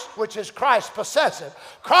Christ, which is Christ possessive,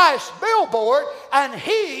 Christ's billboard, and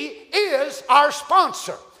he is our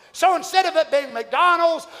sponsor. So instead of it being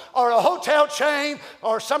McDonald's or a hotel chain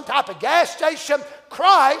or some type of gas station,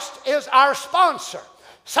 Christ is our sponsor.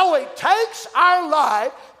 So he takes our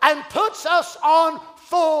life and puts us on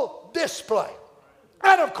full display.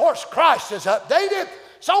 And of course, Christ is updated,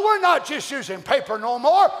 so we're not just using paper no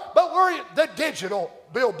more, but we're the digital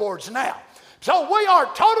billboards now. So we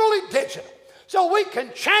are totally digital. So we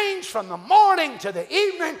can change from the morning to the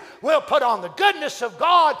evening. We'll put on the goodness of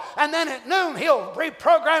God, and then at noon he'll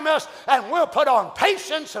reprogram us, and we'll put on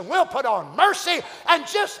patience, and we'll put on mercy, and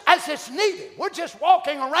just as it's needed. We're just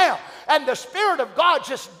walking around, and the Spirit of God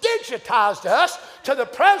just digitized us to the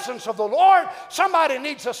presence of the Lord. Somebody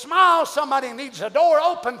needs a smile, somebody needs a door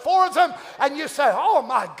open for them, and you say, oh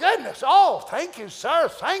my goodness, oh thank you sir,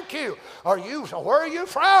 thank you. Where are you from? Where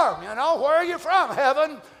are you from?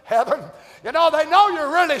 Heaven. They know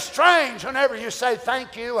you're really strange whenever you say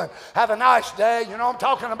thank you and have a nice day. You know what I'm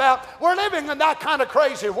talking about? We're living in that kind of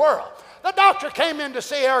crazy world. The doctor came in to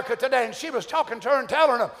see Erica today, and she was talking to her and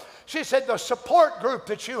telling her, she said, the support group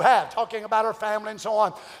that you have, talking about her family and so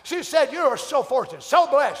on. She said, you are so fortunate, so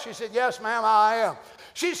blessed. She said, yes, ma'am, I am.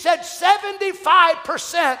 She said,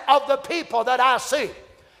 75% of the people that I see,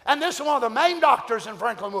 and this is one of the main doctors in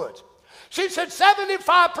Franklin Woods. She said,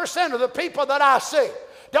 75% of the people that I see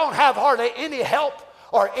don't have hardly any help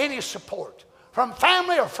or any support. From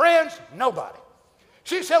family or friends, nobody.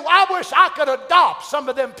 She said, well, I wish I could adopt some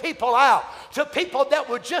of them people out to people that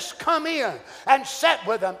would just come in and sit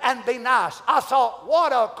with them and be nice. I thought,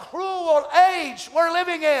 what a cruel age we're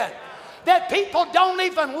living in, that people don't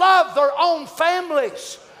even love their own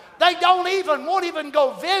families. They won't even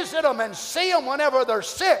go visit them and see them whenever they're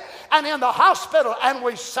sick and in the hospital, and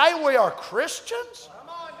we say we are Christians?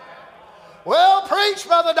 Well, preach,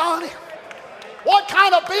 Brother Donny. What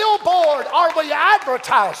kind of billboard are we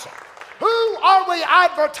advertising? Who are we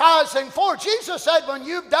advertising for? Jesus said, when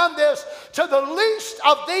you've done this to the least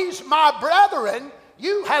of these my brethren,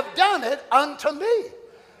 you have done it unto me.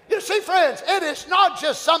 You see, friends, it is not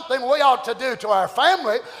just something we ought to do to our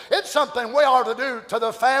family. It's something we ought to do to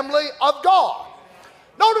the family of God.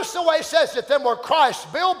 Notice the way it says that then we're Christ's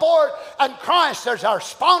billboard, and Christ is our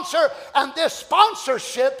sponsor, and this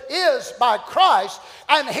sponsorship is by Christ,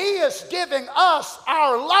 and He is giving us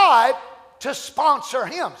our life to sponsor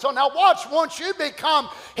Him. So now watch, once you become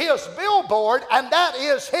His billboard, and that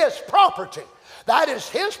is His property. That is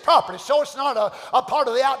His property. So it's not a part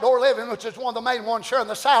of the outdoor living, which is one of the main ones here in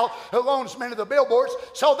the South who owns many of the billboards.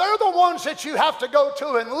 So they're the ones that you have to go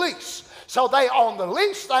to and lease. So they own the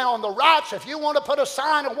lease, they own the rights. If you want to put a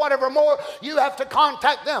sign or whatever more, you have to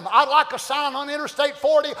contact them. I'd like a sign on Interstate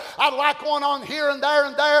 40. I'd like one on here and there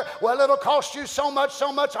and there. Well, it'll cost you so much,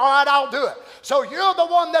 so much. All right, I'll do it. So you're the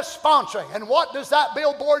one that's sponsoring. And what does that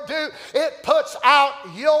billboard do? It puts out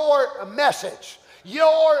your message.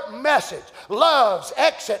 Your message. Love's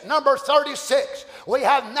exit number 36. We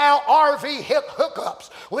have now RV hookups.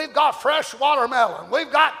 We've got fresh watermelon.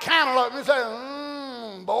 We've got cantaloupe. We say,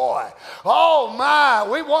 boy, oh my,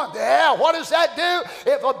 we want that. What does that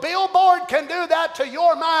do? If a billboard can do that to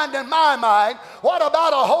your mind and my mind, what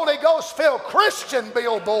about a Holy Ghost-filled Christian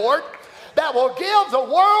billboard that will give the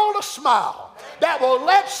world a smile, that will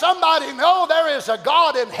let somebody know there is a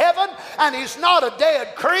God in heaven, and He's not a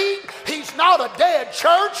dead creed, He's not a dead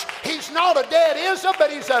church, He's not a dead ism,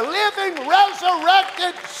 but He's a living,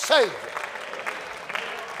 resurrected Savior.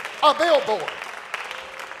 A billboard.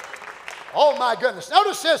 Oh my goodness.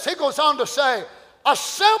 Notice this. He goes on to say, a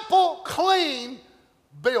simple, clean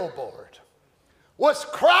billboard with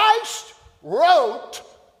Christ wrote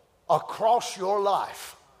across your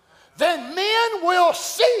life. Then men will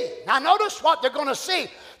see. Now notice what they're going to see.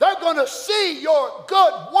 They're going to see your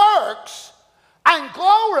good works and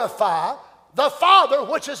glorify the Father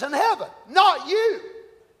which is in heaven. Not you.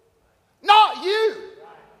 Not you.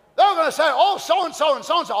 They're going to say, oh, so-and-so and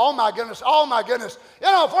so-and-so. Oh, my goodness, oh, my goodness. You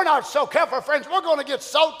know, if we're not so careful, friends, we're going to get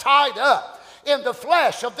so tied up in the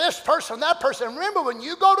flesh of this person, that person. And remember, when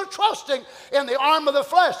you go to trusting in the arm of the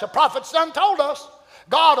flesh, the prophet's done told us,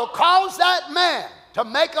 God will cause that man to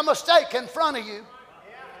make a mistake in front of you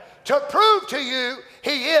to prove to you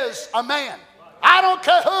he is a man. I don't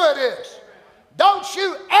care who it is. Don't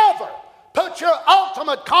you ever put your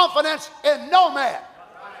ultimate confidence in no man.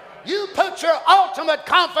 You put your ultimate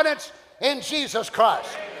confidence in Jesus Christ.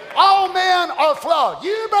 All men are flawed.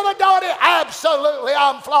 You, Brother Donny, absolutely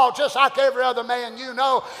I'm flawed, just like every other man you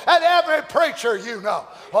know and every preacher you know.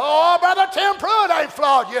 Oh, Brother Tim Pruitt ain't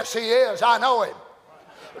flawed. Yes, he is. I know him.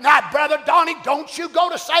 Now, Brother Donny, don't you go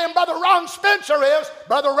to saying Brother Ron Spencer is.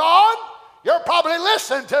 Brother Ron, you're probably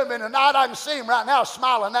listening to me tonight. I can see him right now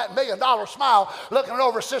smiling, that $1 million smile, looking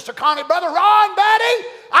over Sister Connie. Brother Ron, Betty,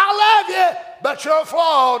 I love you, but you're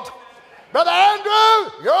flawed. Brother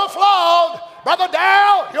Andrew, you're flawed. Brother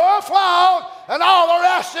Darrell, you're flawed. And all the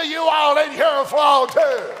rest of you all in here are flawed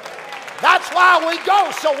too. That's why we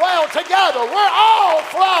go so well together. We're all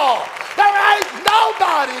flawed. There ain't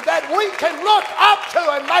nobody that we can look up to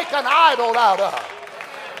and make an idol out of.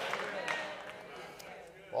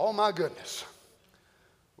 Oh, my goodness.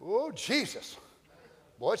 Oh, Jesus.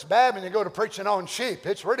 Boy, it's bad when you go to preaching on sheep.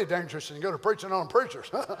 It's really dangerous when you go to preaching on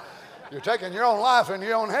preachers. You're taking your own life in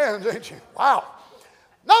your own hands, ain't you? Wow.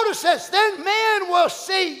 Notice this. Then men will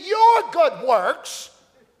see your good works.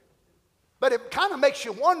 But it kind of makes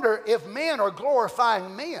you wonder if men are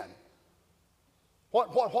glorifying men.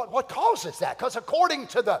 What causes that? Because according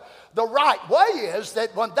to the right way is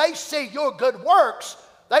that when they see your good works,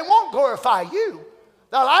 they won't glorify you.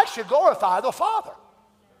 They'll actually glorify the Father.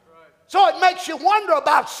 So it makes you wonder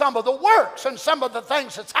about some of the works and some of the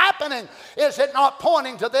things that's happening. Is it not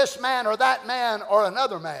pointing to this man or that man or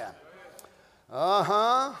another man?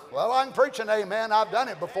 Well, I can preach an amen. I've done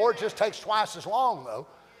it before. It just takes twice as long, though.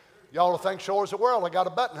 Y'all will think sure as the world I got a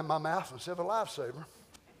button in my mouth instead of a lifesaver.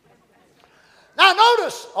 Now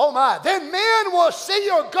notice, oh my, then men will see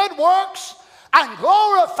your good works and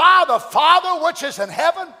glorify the Father which is in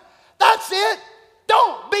heaven. That's it.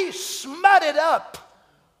 Don't be smutted up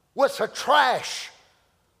with the trash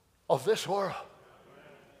of this world.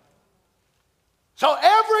 So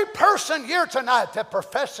every person here tonight that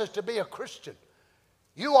professes to be a Christian,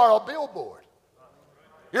 you are a billboard.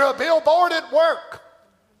 You're a billboard at work.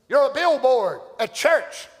 You're a billboard at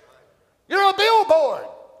church. You're a billboard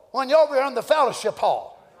when you're over in the fellowship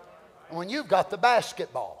hall and when you've got the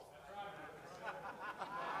basketball.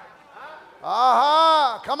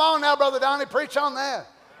 Come on now, Brother Donny, preach on that.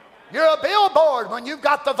 You're a billboard when you've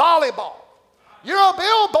got the volleyball. You're a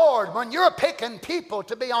billboard when you're picking people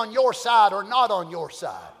to be on your side or not on your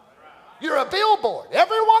side. You're a billboard.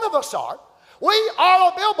 Every one of us are. We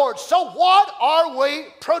are a billboard. So what are we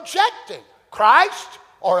projecting? Christ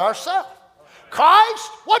or ourselves? Christ,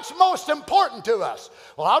 what's most important to us?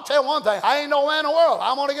 Well, I'll tell you one thing. I ain't no man in the world.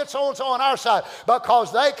 I want to get so-and-so on our side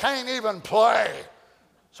because they can't even play.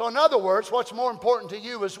 So in other words, what's more important to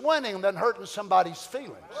you is winning than hurting somebody's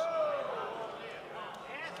feelings.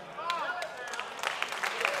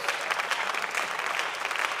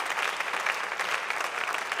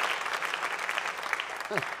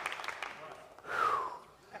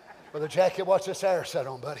 Brother Jackie, what's this air set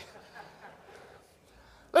on, buddy?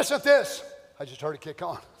 Listen to this. I just heard it kick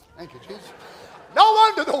on. Thank you, Jesus. No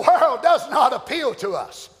wonder the world does not appeal to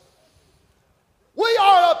us. We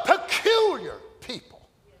are a peculiar people,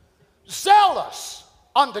 zealous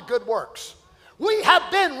unto good works. We have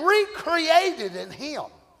been recreated in Him,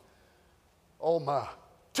 oh my,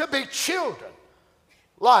 to be children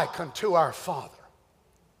like unto our Father.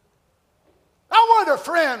 I wonder,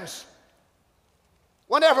 friends,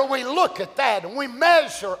 whenever we look at that and we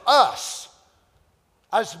measure us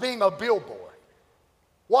as being a billboard,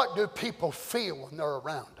 what do people feel when they're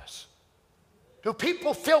around us? Do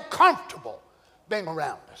people feel comfortable being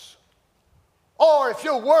around us? Or if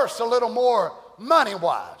you're worse, a little more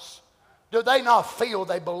money-wise, do they not feel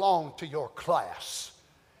they belong to your class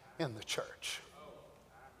in the church?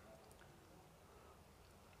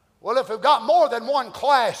 Well, if we've got more than one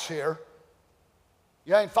class here,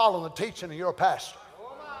 you ain't following the teaching of your pastor.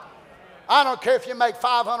 I don't care if you make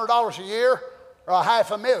 $500 a year or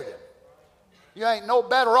 $500,000. You ain't no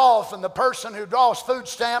better off than the person who draws food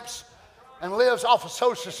stamps and lives off of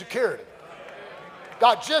Social Security.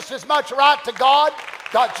 Got just as much right to God,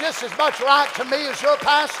 got just as much right to me as your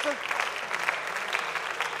pastor.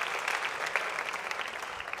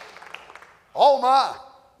 Oh my.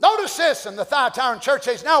 Notice this in the Thyatira church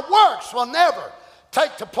age. Now works will never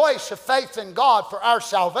take the place of faith in God for our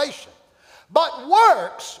salvation. But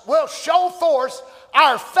works will show forth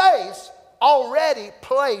our faith already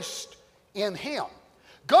placed in Him.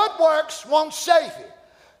 Good works won't save you,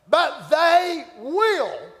 but they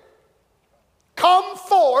will come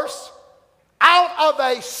forth out of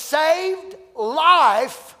a saved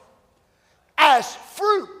life as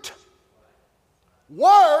fruit.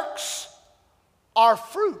 Works are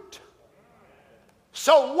fruit.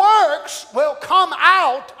 So works will come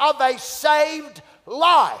out of a saved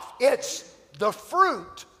life. It's the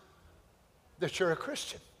fruit that you're a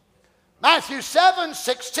Christian. Matthew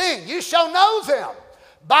 7:16, you shall know them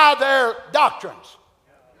by their doctrines.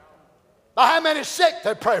 By how many sick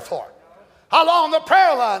they pray for. How long the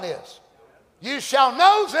prayer line is. You shall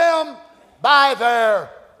know them by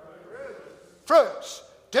their fruits.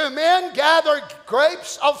 Do men gather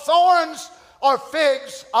grapes of thorns or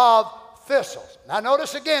figs of thistles? Now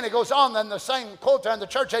notice again, it goes on in the same quote there in the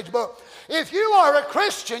church age book. If you are a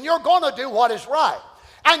Christian, you're going to do what is right.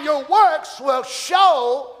 And your works will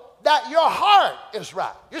show that your heart is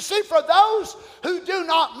right. You see, for those who do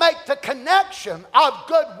not make the connection of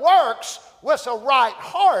good works with a right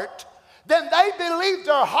heart, then they believe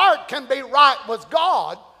their heart can be right with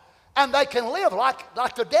God and they can live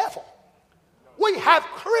like the devil. We have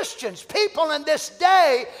Christians, people in this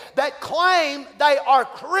day that claim they are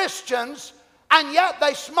Christians and yet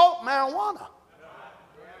they smoke marijuana.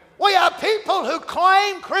 We have people who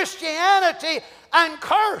claim Christianity and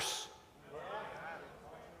curse.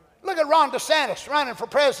 Look at Ron DeSantis running for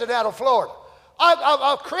president of Florida.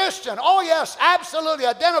 A Christian, oh yes, absolutely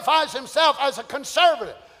identifies himself as a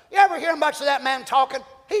conservative. You ever hear much of that man talking?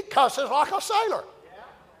 He cusses like a sailor.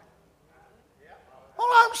 Well,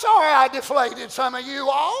 I'm sorry I deflated some of you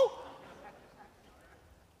all.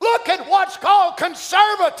 Look at what's called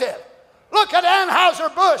conservative. Look at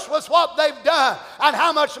Anheuser-Busch with what they've done and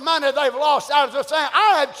how much money they've lost out of this thing.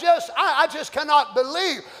 I just cannot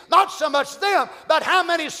believe, not so much them, but how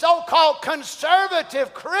many so-called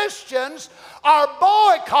conservative Christians are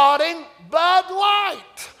boycotting Bud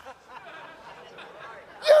Light.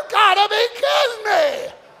 You gotta be kidding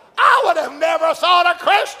me. I would have never thought a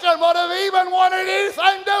Christian would have even wanted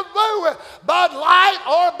anything to do with Bud Light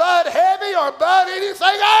or Bud Heavy or Bud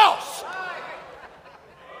anything else.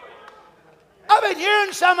 I've been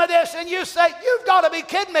hearing some of this and you say, you've got to be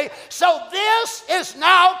kidding me. So this is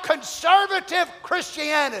now conservative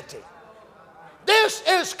Christianity. This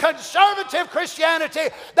is conservative Christianity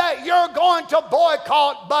that you're going to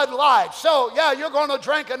boycott Bud Light. So, yeah, you're going to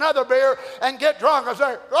drink another beer and get drunk and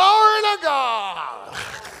say, glory to God.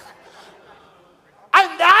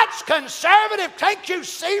 And that's conservative. Can't you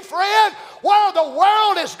see, friend, where the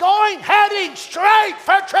world is going, heading straight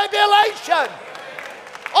for tribulation?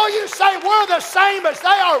 Oh, you say we're the same as they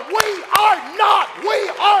are. We are not. We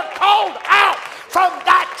are called out from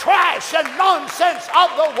that trash and nonsense of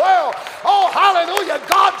the world. Oh, hallelujah.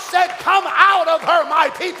 God said, come out of her, my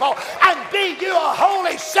people, and be you a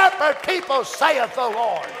holy, separate people, saith the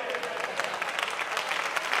Lord.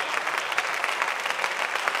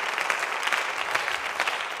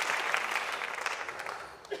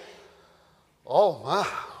 Oh, my.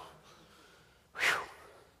 Whew.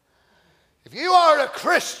 If you are a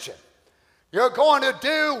Christian, you're going to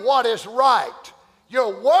do what is right.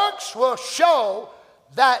 Your works will show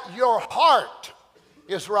that your heart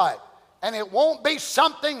is right. And it won't be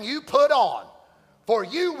something you put on. For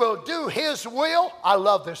you will do His will. I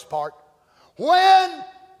love this part. When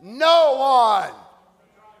no one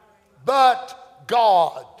but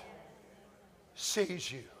God sees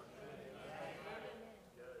you.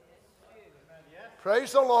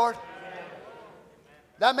 Praise the Lord.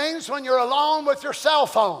 That means when you're alone with your cell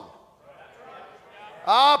phone.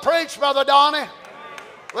 Preach, Brother Donny.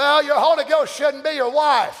 Well, your Holy Ghost shouldn't be your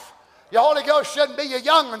wife. Your Holy Ghost shouldn't be your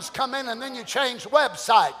young ones come in and then you change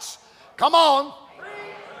websites. Come on.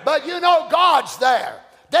 But you know God's there.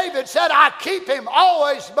 David said, I keep Him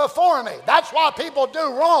always before me. That's why people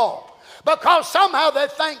do wrong. Because somehow they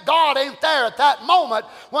think God ain't there at that moment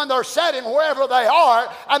when they're sitting wherever they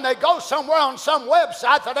are and they go somewhere on some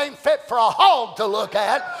website that ain't fit for a hog to look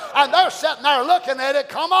at and they're sitting there looking at it.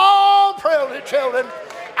 Come on, pretty children.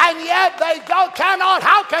 And yet they cannot.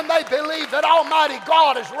 How can they believe that Almighty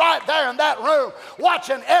God is right there in that room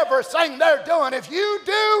watching everything they're doing? If you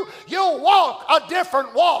do, you'll walk a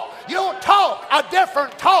different walk. You'll talk a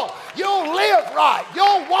different talk. You'll live right.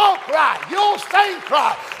 You'll walk right. You'll think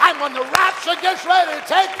right. And when the rapture gets ready to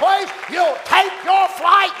take place, you'll take your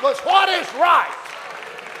flight with what is right.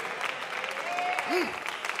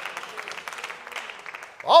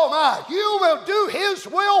 Oh my, you will do His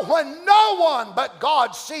will when no one but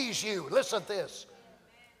God sees you. Listen to this.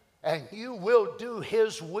 And you will do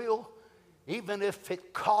His will even if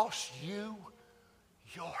it costs you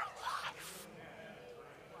your life.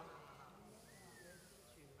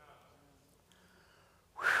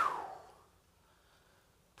 Whew.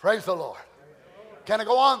 Praise the Lord. Can I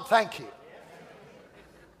go on? Thank you.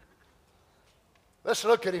 Let's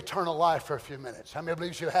look at eternal life for a few minutes. How many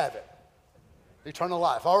believes you have it? Eternal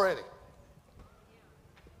life already.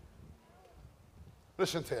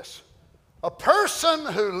 Listen to this. A person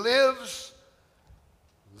who lives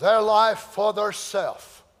their life for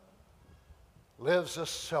theirself lives a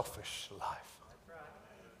selfish life.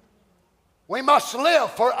 We must live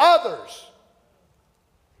for others.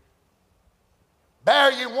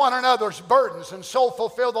 Bear ye one another's burdens and so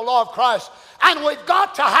fulfill the law of Christ. And we've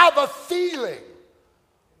got to have a feeling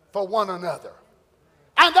for one another.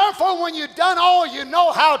 And therefore, when you've done all you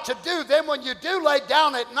know how to do, then when you do lay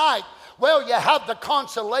down at night, well, you have the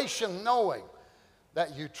consolation knowing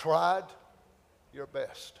that you tried your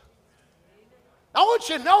best. Now, I want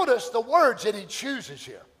you to notice the words that he chooses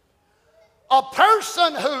here. A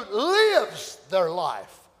person who lives their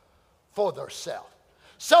life for theirself.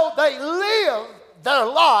 So they live their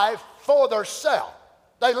life for theirself.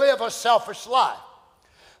 They live a selfish life.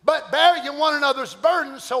 But bear you one another's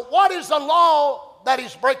burdens. So what is the law that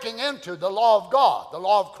he's breaking into? The law of God, the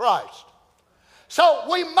law of Christ. So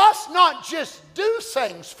we must not just do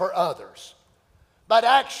things for others, but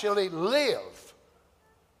actually live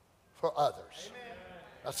for others. Amen.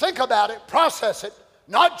 Now think about it, process it.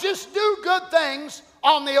 Not just do good things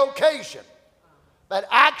on the occasion, but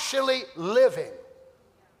actually living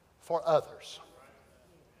for others.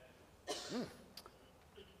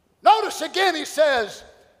 Notice again he says,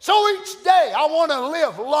 so each day I want to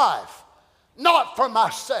live life not for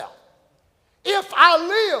myself. If I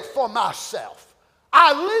live for myself,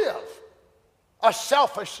 I live a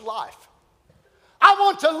selfish life. I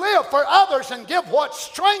want to live for others and give what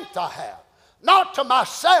strength I have, not to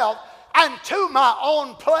myself and to my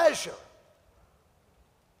own pleasure.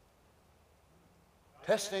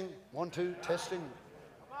 Testing, 1, 2, testing.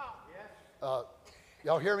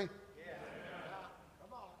 Y'all hear me?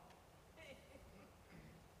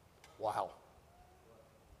 Wow.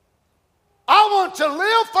 I want to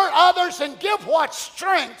live for others and give what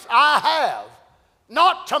strength I have,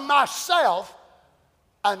 not to myself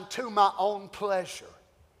and to my own pleasure,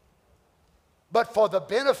 but for the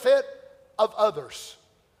benefit of others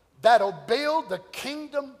that'll build the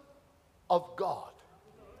kingdom of God.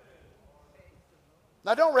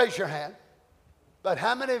 Now, don't raise your hand, but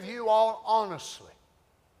how many of you all honestly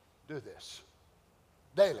do this?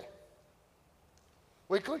 Daily?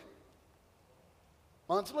 Weekly?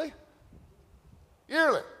 Monthly?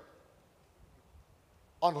 Yearly?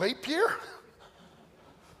 On leap year?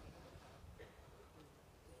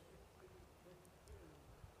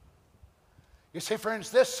 You see,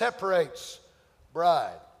 friends, this separates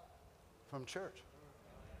bride from church.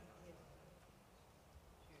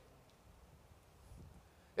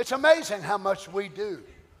 It's amazing how much we do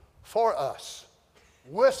for us,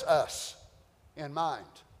 with us in mind,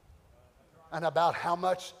 and about how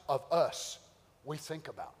much of us we think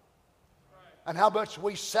about, and how much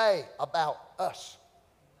we say about us.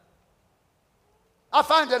 I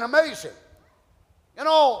find it amazing. You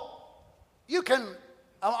know,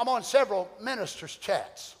 I'm on several ministers'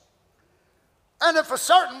 chats. And if a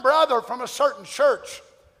certain brother from a certain church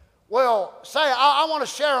will say, I want to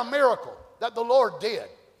share a miracle that the Lord did.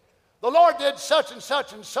 The Lord did such and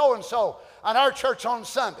so on our church on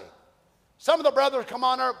Sunday. Some of the brothers come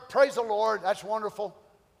on there, praise the Lord, that's wonderful.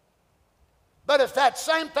 But if that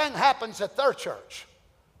same thing happens at their church,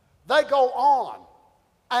 they go on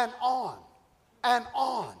and on and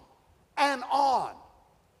on and on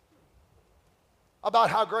about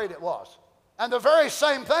how great it was. And the very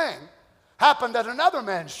same thing happened at another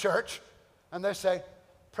man's church, and they say,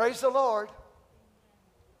 praise the Lord.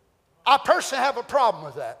 I personally have a problem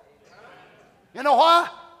with that. You know why?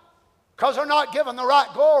 Because they're not giving the right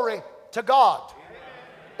glory to God.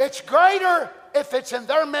 It's greater if it's in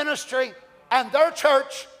their ministry and their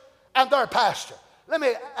church and their pastor. Let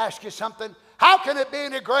me ask you something. How can it be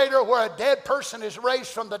any greater where a dead person is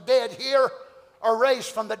raised from the dead here, or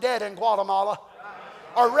raised from the dead in Guatemala,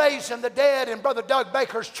 or raised in the dead in Brother Doug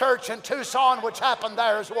Baker's church in Tucson, which happened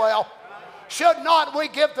there as well? Should not we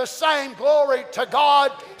give the same glory to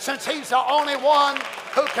God, since He's the only one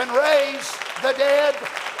who can raise the dead?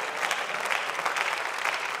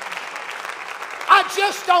 I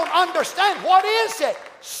just don't understand. What is it?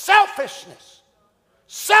 Selfishness.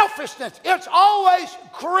 Selfishness. It's always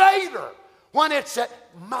greater when it's at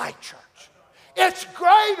my church. It's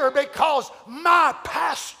greater because my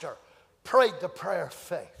pastor prayed the prayer of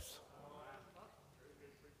faith.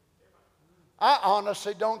 I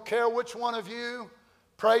honestly don't care which one of you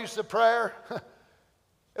prays the prayer.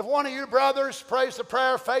 If one of you brothers prays the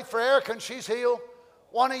prayer of faith for Erica and she's healed,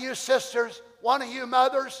 one of you sisters, one of you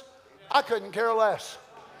mothers, I couldn't care less.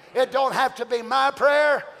 It don't have to be my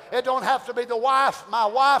prayer. It don't have to be my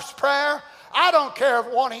wife's prayer. I don't care if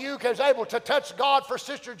one of you is able to touch God for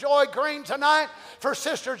Sister Joy Green tonight, for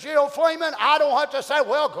Sister Jill Fleeman. I don't have to say,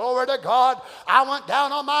 well, glory to God. I went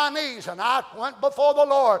down on my knees and I went before the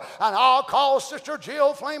Lord and I'll call Sister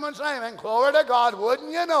Jill Fleeman's name, and glory to God.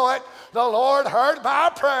 Wouldn't you know it, the Lord heard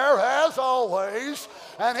my prayer as always,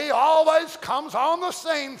 and He always comes on the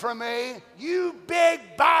scene for me. You big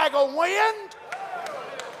bag of wind.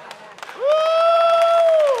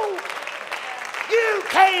 Woo! You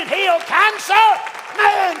can't heal cancer.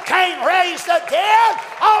 Man can't raise the dead.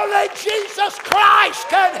 Only Jesus Christ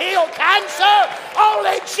can heal cancer.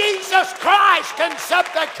 Only Jesus Christ can set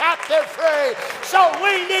the captive free. So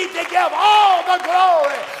we need to give all the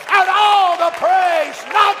glory and all the praise,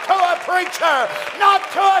 not to a preacher, not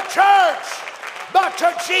to a church, but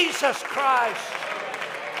to Jesus Christ.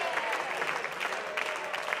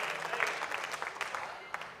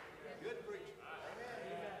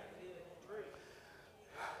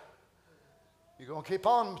 You going to keep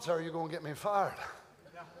on, sir? You're going to get me fired.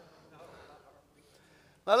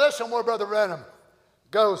 Now listen where Brother Reagan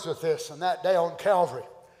goes with this. And that day on Calvary,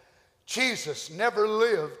 Jesus never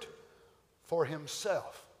lived for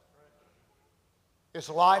Himself. His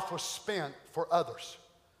life was spent for others.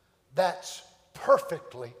 That's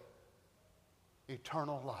perfectly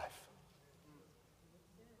eternal life.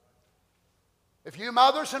 If you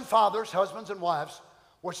mothers and fathers, husbands and wives,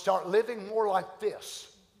 would start living more like this,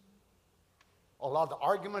 a lot of the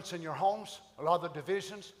arguments in your homes, a lot of the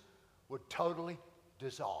divisions would totally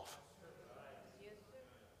dissolve.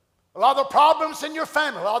 A lot of the problems in your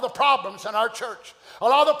family, a lot of the problems in our church, a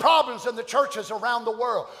lot of the problems in the churches around the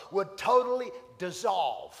world would totally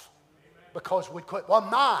dissolve because we quit. Well,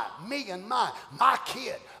 me and mine, my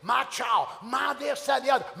kid, my child, my this, that,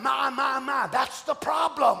 the other, my. That's the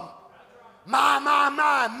problem. My,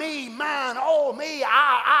 me, mine, oh, me,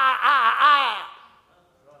 I.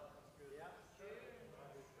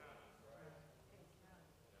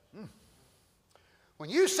 When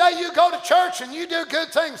you say you go to church and you do good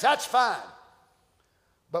things, that's fine.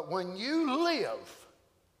 But when you live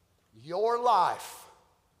your life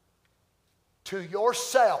to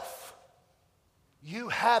yourself, you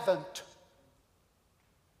haven't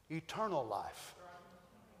eternal life.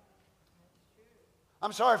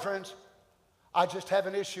 I'm sorry, friends. I just have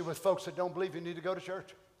an issue with folks that don't believe you need to go to church.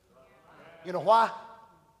 You know why?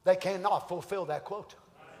 They cannot fulfill that quota.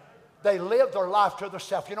 They live their life to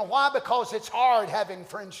themselves. You know why? Because it's hard having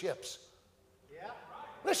friendships.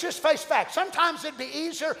 Let's just face facts. Sometimes it'd be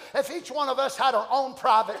easier if each one of us had our own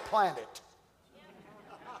private planet.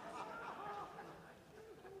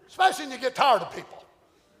 Especially when you get tired of people.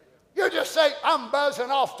 You just say, I'm buzzing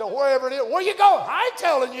off to wherever it is. Where you going? I ain't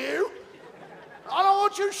telling you. I don't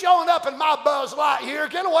want you showing up in my Buzz Light here.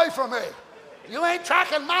 Get away from me. You ain't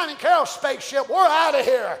tracking mine and Carol's spaceship. We're out of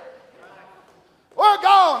here. We're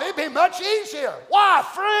gone. It'd be much easier. Why?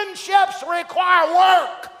 Friendships require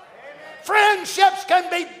work. Friendships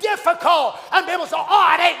can be difficult. And people say,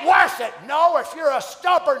 oh, it ain't worth it. No, if you're a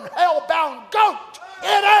stubborn, hell-bound goat,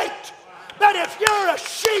 it ain't. But if you're a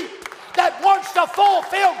sheep that wants to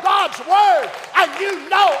fulfill God's word, and you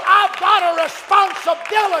know I've got a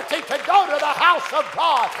responsibility to go to the house of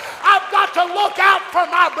God. I've got to look out for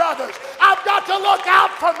my brothers. I've got to look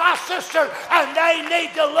out for my sisters, and they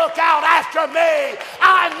need to look out after me.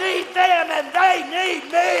 I need them, and they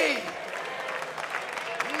need me.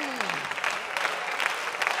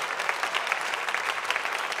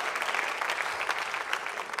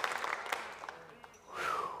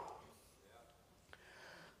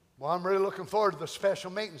 Well, I'm really looking forward to the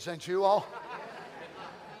special meetings, ain't you all?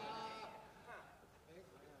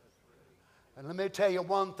 And let me tell you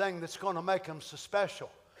one thing that's going to make them so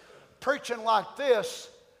special. Preaching like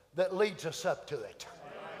this that leads us up to it.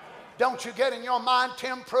 Don't you get in your mind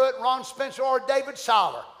Tim Pruitt, Ron Spencer, or David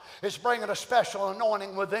Seiler is bringing a special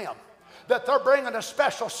anointing with them. That they're bringing a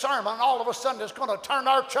special sermon, all of a sudden it's going to turn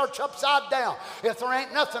our church upside down. If there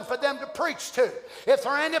ain't nothing for them to preach to, if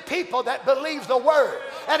there ain't a people that believe the word,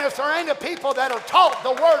 and if there ain't a people that are taught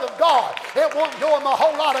the word of God, it won't do them a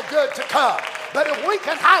whole lot of good to come. But if we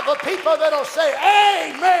can have a people that'll say,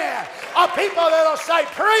 amen, a people that'll say,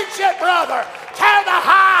 preach it, brother, tear the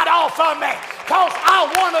hide off of me, because I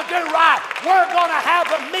want to do right, we're going to have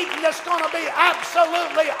a meeting that's going to be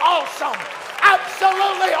absolutely awesome.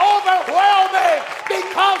 Absolutely overwhelming,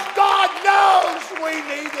 because God knows we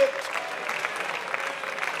need it.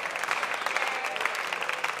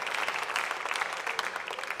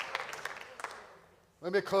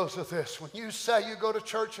 Let me close with this. When you say you go to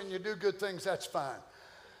church and you do good things, that's fine.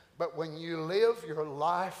 But when you live your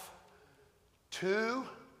life to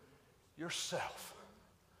yourself,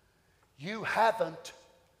 you haven't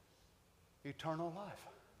eternal life.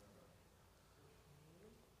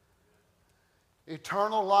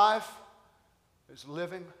 Eternal life is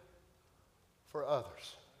living for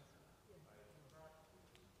others.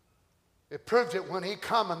 It proved it when he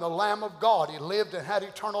come and the Lamb of God. He lived and had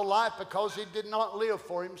eternal life because he did not live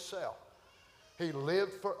for himself. He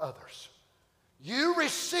lived for others. You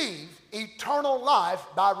receive eternal life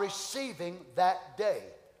by receiving that day.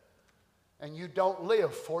 And you don't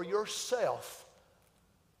live for yourself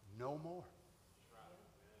no more.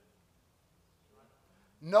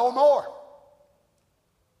 No more.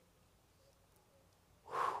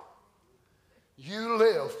 You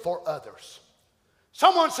live for others.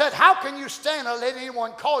 Someone said, how can you stand and let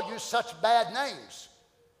anyone call you such bad names?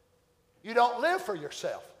 You don't live for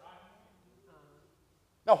yourself.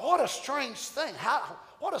 Now, what a strange thing.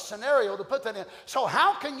 What a scenario to put that in. So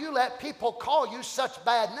how can you let people call you such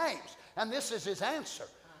bad names? And this is his answer.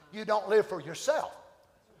 You don't live for yourself.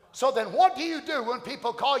 So then what do you do when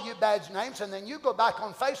people call you bad names and then you go back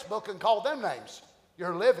on Facebook and call them names?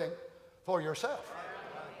 You're living for yourself.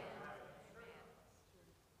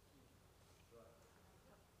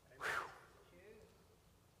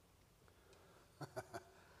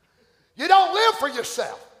 You don't live for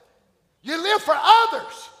yourself. You live for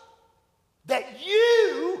others, that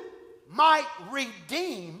you might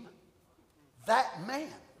redeem that man.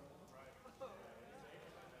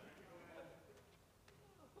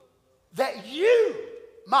 That you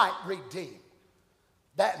might redeem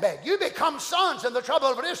that man. You become sons, and the trouble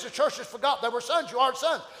of it is the church has forgot they were sons. You are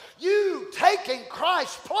sons. You taking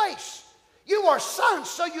Christ's place. You are sons,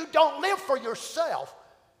 so you don't live for yourself.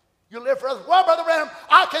 You live for others. Well, Brother Branham,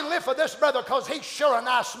 I can live for this brother because he's sure a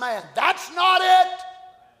nice man. That's not it.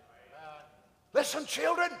 Listen,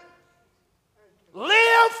 children.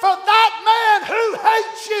 Live for that man who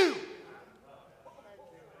hates you.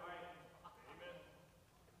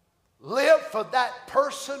 Live for that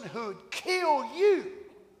person who'd kill you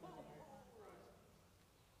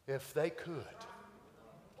if they could.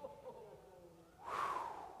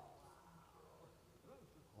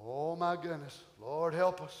 Oh my goodness. Lord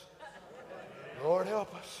help us. Lord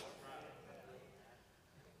help us.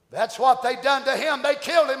 That's what they done to him. They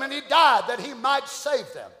killed him and he died that he might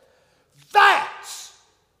save them. That's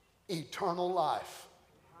eternal life.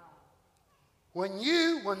 When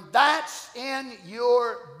that's in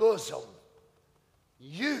your bosom,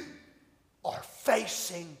 you are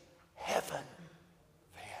facing heaven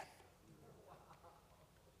then.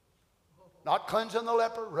 Not cleansing the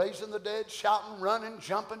leper, raising the dead, shouting, running,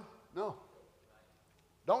 jumping. No.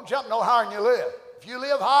 Don't jump no higher than you live. If you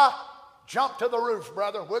live high, jump to the roof,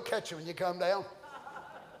 brother. We'll catch you when you come down.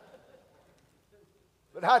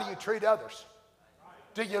 But how do you treat others?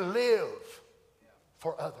 Do you live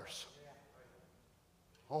for others?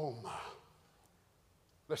 Oh my.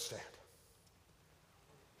 Let's stand.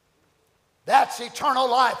 That's eternal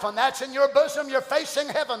life. When that's in your bosom, you're facing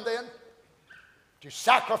heaven then. You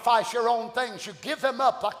sacrifice your own things. You give them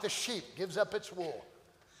up like the sheep gives up its wool.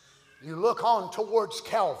 You look on towards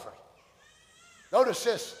Calvary. Notice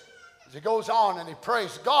this as he goes on and he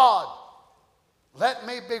prays, God, let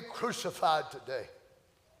me be crucified today.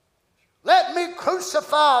 Let me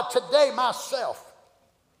crucify today myself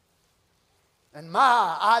and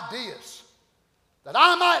my ideas, that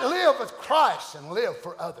I might live with Christ and live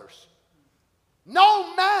for others,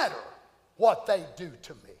 no matter what they do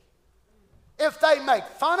to me. If they make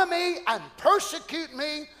fun of me and persecute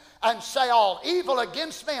me and say all evil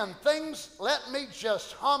against me and things, let me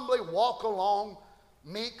just humbly walk along,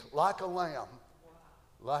 meek like a lamb,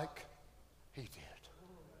 like he did.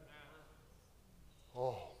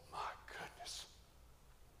 Oh my goodness.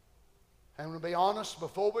 And to be honest,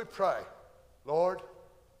 before we pray, Lord,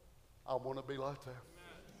 I want to be like that.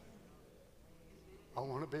 I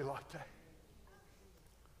want to be like that.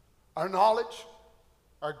 Our knowledge,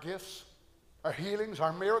 our gifts, our healings,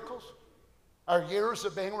 our miracles, our years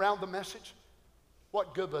of being around the message,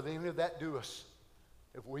 what good will any of that do us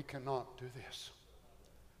if we cannot do this?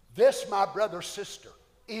 This, my brother, sister,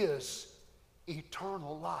 is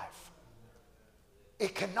eternal life.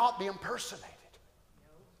 It cannot be impersonated.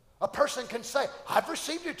 A person can say, I've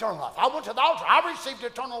received eternal life. I went to the altar. I received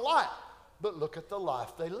eternal life. But look at the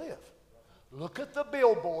life they live. Look at the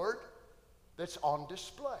billboard that's on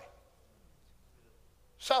display.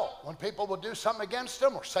 So, when people will do something against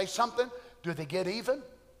them or say something, do they get even?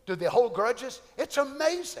 Do they hold grudges? It's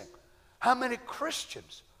amazing how many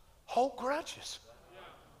Christians hold grudges.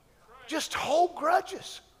 Just hold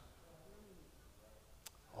grudges.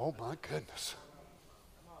 Oh my goodness.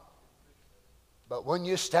 But when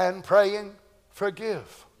you stand praying,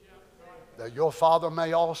 forgive, that your Father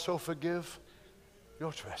may also forgive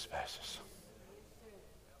your trespasses.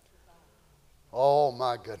 Oh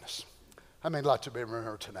my goodness. How many like to be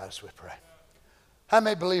remembered tonight as we pray? How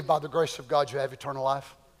many believe by the grace of God you have eternal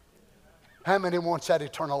life? How many wants that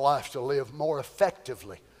eternal life to live more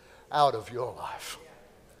effectively out of your life?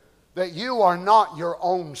 That you are not your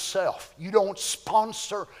own self. You don't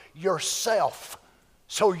sponsor yourself.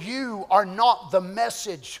 So you are not the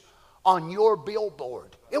message on your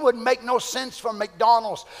billboard. It would make no sense for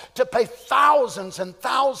McDonald's to pay thousands and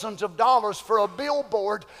thousands of dollars for a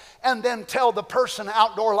billboard and then tell the person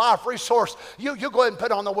Outdoor Life Resource, you go ahead and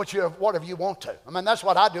put on whatever you want to. I mean, that's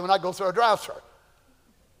what I do when I go through a drive-thru.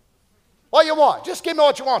 What do you want? Just give me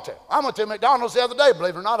what you want to. I went to McDonald's the other day,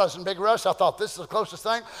 believe it or not. I was in a big rush. I thought, this is the closest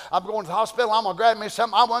thing. I'm going to the hospital. I'm going to grab me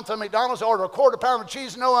something. I went to McDonald's, ordered a quarter pound of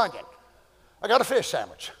cheese and no onion. I got a fish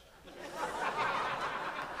sandwich.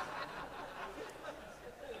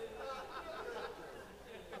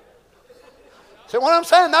 See what I'm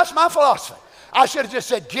saying? That's my philosophy. I should have just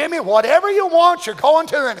said, give me whatever you want, you're going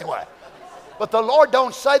to anyway. But the Lord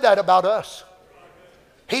don't say that about us.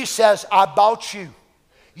 He says, I bought you.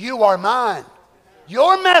 You are mine.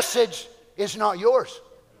 Your message is not yours.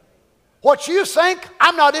 What you think,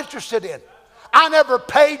 I'm not interested in. I never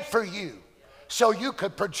paid for you so you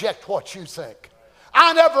could project what you think.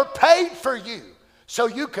 I never paid for you so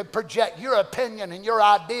you could project your opinion and your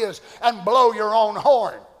ideas and blow your own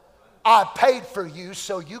horn. I paid for you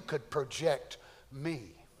so you could project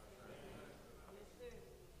me.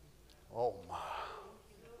 Oh my.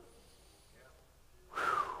 Whew.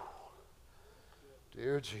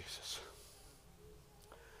 Dear Jesus.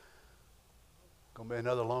 Going to be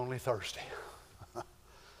another lonely Thursday.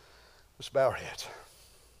 Let's bow our heads.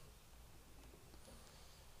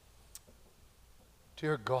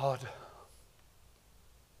 Dear God,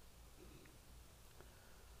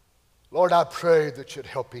 Lord, I pray that you'd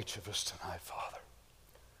help each of us tonight, Father.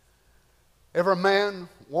 Every man,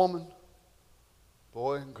 woman,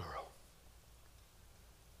 boy, and girl.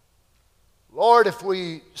 Lord, if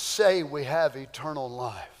we say we have eternal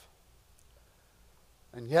life,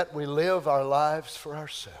 and yet we live our lives for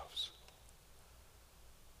ourselves,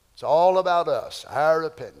 it's all about us, our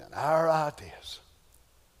opinion, our ideas.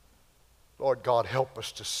 Lord God, help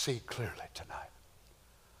us to see clearly tonight.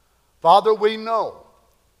 Father, we know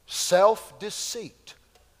self-deceit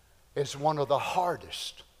is one of the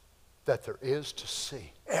hardest that there is to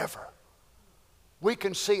see, ever. We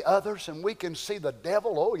can see others and we can see the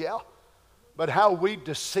devil, oh yeah, but how we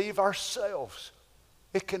deceive ourselves,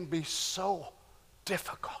 it can be so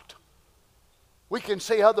difficult. We can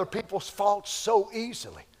see other people's faults so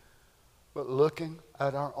easily, but looking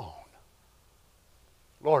at our own.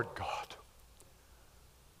 Lord God,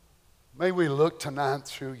 may we look tonight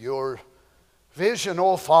through your vision,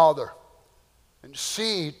 oh Father, and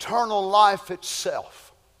see eternal life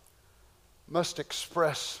itself must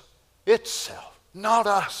express itself, not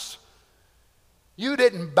us. You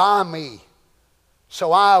didn't buy me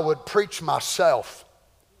so I would preach myself.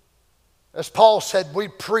 As Paul said, we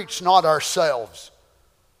preach not ourselves.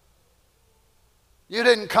 You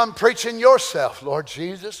didn't come preaching yourself, Lord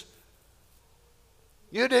Jesus.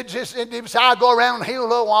 You didn't say, I go around and heal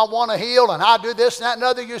who I want to heal, and I do this and that and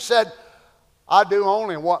other. You said, I do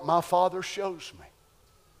only what my Father shows me.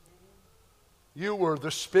 You were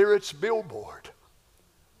the Spirit's billboard.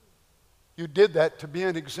 You did that to be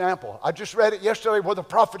an example. I just read it yesterday where the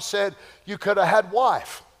prophet said you could have had a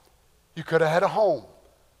wife. You could have had a home.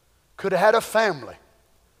 Could have had a family.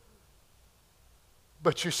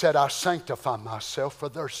 But you said, I sanctify myself for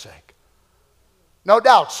their sake. No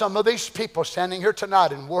doubt some of these people standing here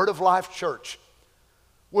tonight in Word of Life Church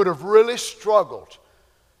would have really struggled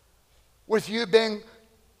with you being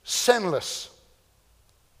sinless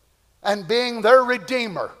and being their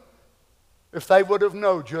Redeemer if they would have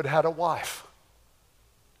known you had had a wife.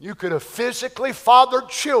 You could have physically fathered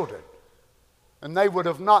children and they would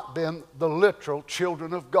have not been the literal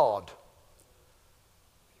children of God.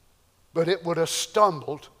 But it would have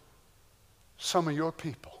stumbled some of your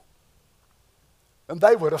people. And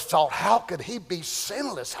they would have thought, how could he be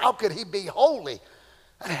sinless? How could he be holy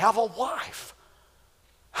and have a wife?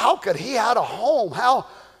 How could he have a home? How?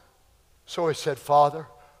 So he said, Father,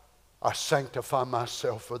 I sanctify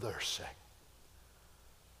myself for their sake.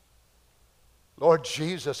 Lord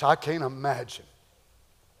Jesus, I can't imagine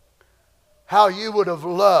how you would have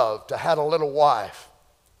loved to have a little wife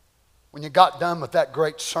when you got done with that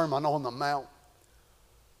great Sermon on the Mount.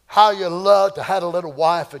 How you loved to have a little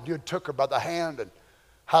wife and you took her by the hand and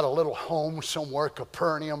had a little home somewhere,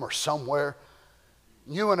 Capernaum or somewhere.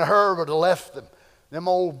 You and her would have left them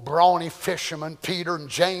old brawny fishermen, Peter and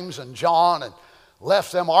James and John, and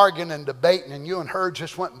left them arguing and debating, and you and her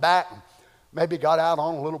just went back and maybe got out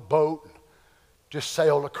on a little boat and just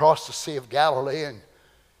sailed across the Sea of Galilee, and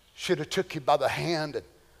should have took you by the hand and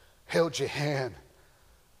held your hand.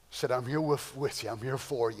 Said, I'm here with you. I'm here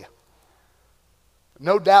for you.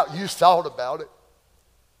 No doubt you thought about it.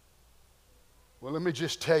 Well, let me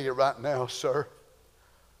just tell you right now, sir.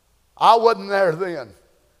 I wasn't there then,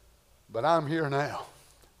 but I'm here now.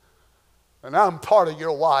 And I'm part of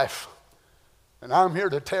your life. And I'm here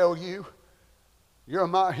to tell you, you're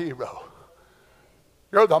my hero.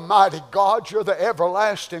 You're the mighty God. You're the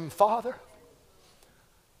everlasting Father.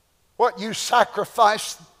 What you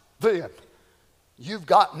sacrificed then, you've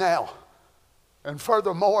got now. And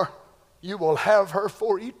furthermore, you will have her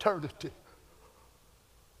for eternity.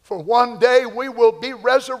 For one day we will be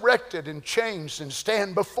resurrected and changed and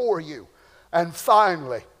stand before you. And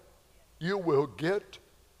finally, you will get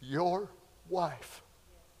your wife.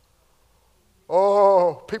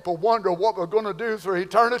 Oh, people wonder what we're going to do for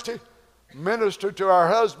eternity. Minister to our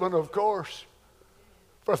husband, of course.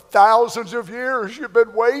 For thousands of years you've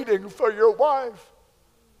been waiting for your wife.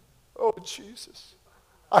 Oh, Jesus.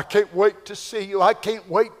 I can't wait to see you. I can't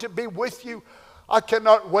wait to be with you. I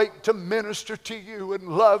cannot wait to minister to you and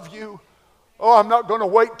love you. Oh, I'm not going to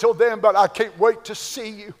wait till then, but I can't wait to see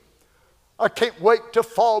you. I can't wait to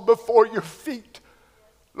fall before your feet,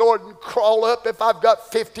 Lord, and crawl up. If I've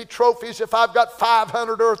got 50 trophies, if I've got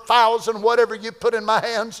 500 or 1,000, whatever you put in my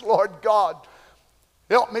hands, Lord God,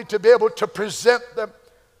 help me to be able to present them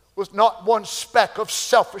with not one speck of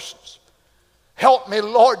selfishness. Help me,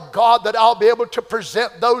 Lord God, that I'll be able to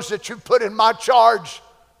present those that you put in my charge,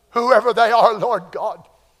 whoever they are, Lord God.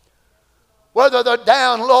 Whether they're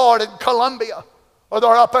down, Lord, in Colombia, or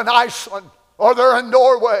they're up in Iceland, or they're in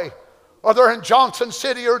Norway, or they're in Johnson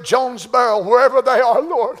City or Jonesboro, wherever they are,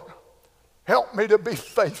 Lord, help me to be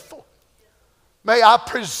faithful. May I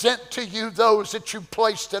present to you those that you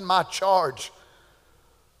placed in my charge,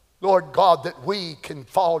 Lord God, that we can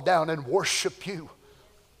fall down and worship you.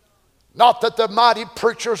 Not that the mighty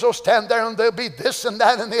preachers will stand there and they'll be this and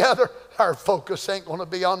that and the other. Our focus ain't going to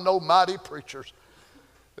be on no mighty preachers.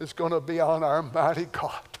 It's going to be on our mighty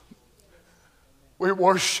God. We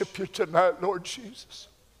worship you tonight, Lord Jesus.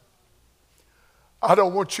 I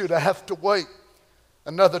don't want you to have to wait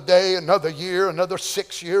another day, another year, another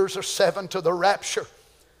 6 years or 7 to the rapture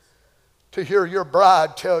to hear your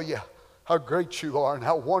bride tell you how great you are and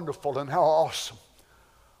how wonderful and how awesome.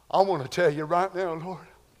 I want to tell you right now, Lord,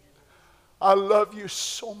 I love you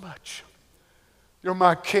so much. You're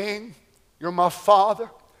my King. You're my Father.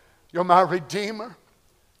 You're my Redeemer.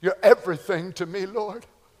 You're everything to me, Lord.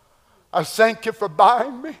 I thank you for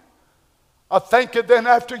buying me. I thank you then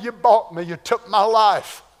after you bought me, you took my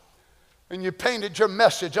life and you painted your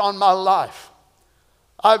message on my life.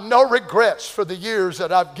 I have no regrets for the years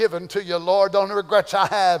that I've given to you, Lord. The only regrets I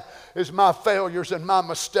have is my failures and my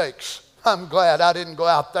mistakes. I'm glad I didn't go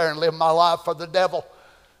out there and live my life for the devil.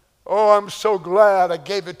 Oh, I'm so glad I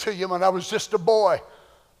gave it to you when I was just a boy.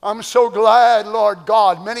 I'm so glad, Lord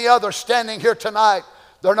God, many others standing here tonight,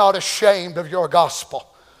 they're not ashamed of your gospel.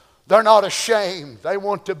 They're not ashamed. They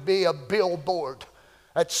want to be a billboard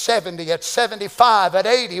at 70, at 75, at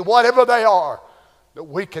 80, whatever they are, that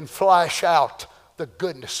we can flash out the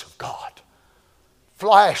goodness of God.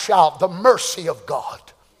 Flash out the mercy of God.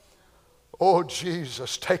 Oh,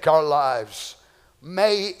 Jesus, take our lives.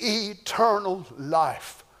 May eternal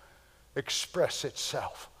life express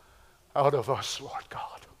itself out of us, Lord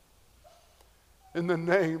God. In the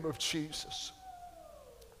name of Jesus.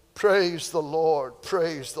 Praise the Lord,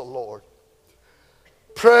 praise the Lord.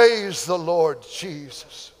 Praise the Lord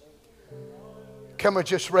Jesus. Can we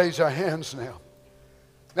just raise our hands now?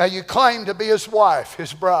 Now you claim to be his wife,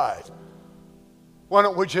 his bride. Why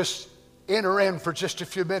don't we just enter in for just a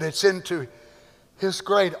few minutes into his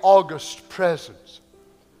great august presence.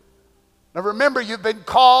 Now remember, you've been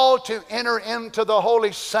called to enter into the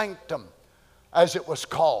holy sanctum, as it was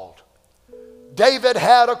called. David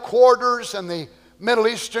had a quarters, and the Middle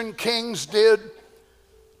Eastern kings did,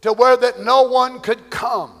 to where that no one could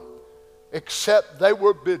come except they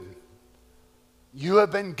were bidden. You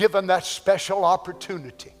have been given that special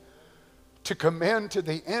opportunity to come into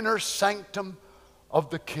the inner sanctum of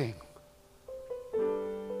the King.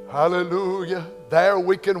 Hallelujah. There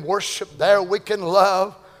we can worship. There we can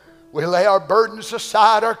love. We lay our burdens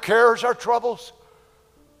aside, our cares, our troubles.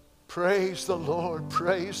 Praise the Lord.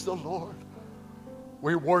 Praise the Lord.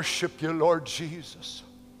 We worship you, Lord Jesus.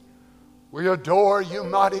 We adore you,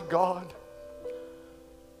 mighty God.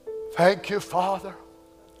 Thank you, Father.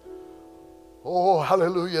 Oh,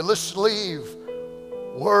 hallelujah. Let's leave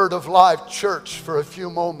Word of Life Church for a few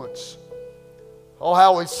moments. Oh,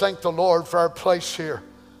 how we thank the Lord for our place here.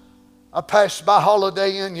 I passed by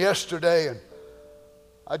Holiday Inn yesterday, and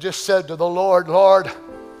I just said to the Lord, Lord,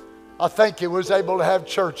 I think you was able to have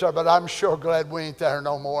church there, but I'm sure glad we ain't there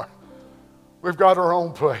no more. We've got our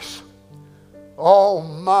own place. Oh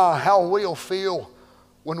my, how we'll feel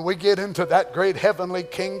when we get into that great heavenly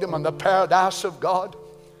kingdom and the paradise of God.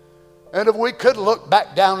 And if we could look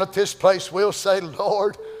back down at this place, we'll say,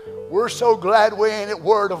 Lord, we're so glad we ain't at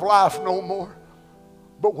Word of Life no more,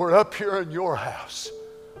 but we're up here in your house.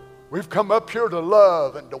 We've come up here to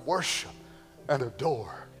love and to worship and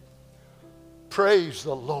adore. Praise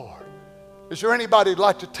the Lord. Is there anybody who'd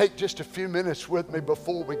like to take just a few minutes with me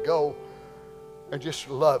before we go and just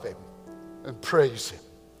love him and praise him?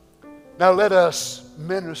 Now let us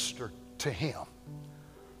minister to him.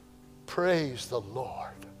 Praise the Lord.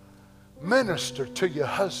 Minister to your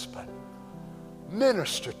husband.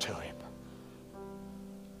 Minister to him.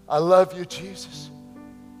 I love you, Jesus.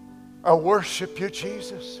 I worship you,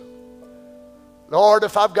 Jesus. Lord,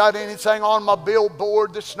 if I've got anything on my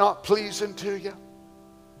billboard that's not pleasing to you,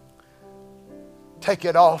 take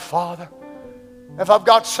it off, Father. If I've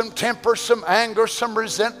got some temper, some anger, some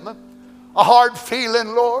resentment, a hard feeling,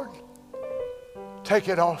 Lord, take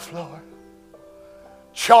it off, Lord.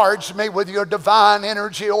 Charge me with your divine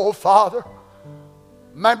energy, oh Father.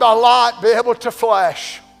 May my light be able to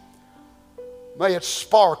flash. May it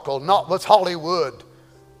sparkle, not with Hollywood,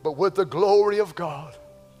 but with the glory of God.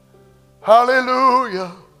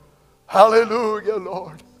 Hallelujah. Hallelujah,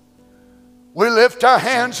 Lord. We lift our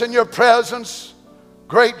hands in your presence,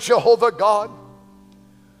 great Jehovah God.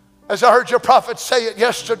 As I heard your prophet say it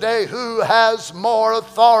yesterday, who has more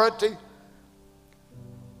authority?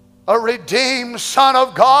 A redeemed Son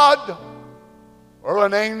of God or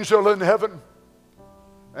an angel in heaven?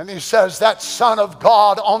 And he says that Son of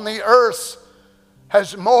God on the earth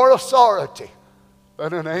has more authority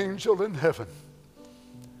than an angel in heaven.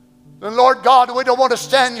 Then Lord God, we don't want to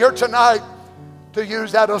stand here tonight to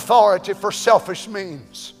use that authority for selfish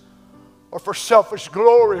means or for selfish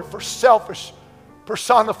glory, for selfish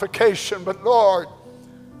personification. But Lord,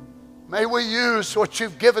 may we use what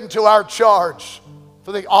you've given to our charge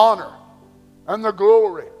for the honor and the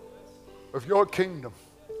glory of your kingdom.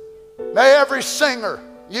 May every singer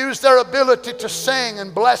use their ability to sing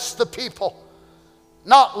and bless the people,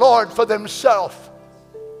 not, Lord, for themselves,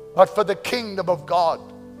 but for the kingdom of God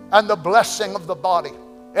and the blessing of the body.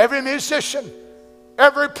 Every musician,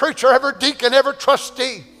 every preacher, every deacon, every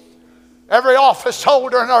trustee, every office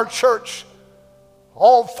holder in our church.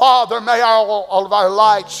 Oh, Father, may all of our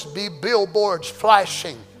lights be billboards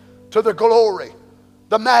flashing to the glory,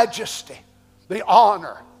 the majesty, the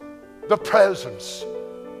honor, the presence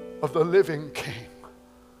of the living King.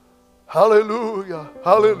 Hallelujah,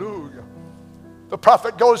 hallelujah. The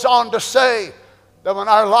prophet goes on to say that when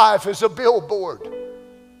our life is a billboard,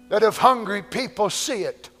 that if hungry people see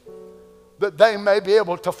it, that they may be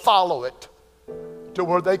able to follow it to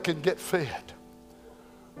where they can get fed.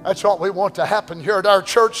 That's what we want to happen here at our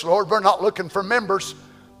church, Lord. We're not looking for members,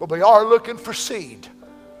 but we are looking for seed.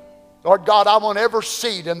 Lord God, I want every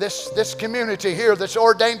seed in this community here that's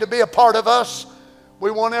ordained to be a part of us. We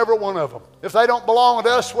want every one of them. If they don't belong to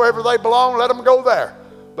us, wherever they belong, let them go there.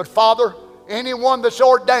 But Father, anyone that's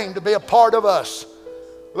ordained to be a part of us,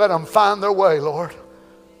 let them find their way, Lord.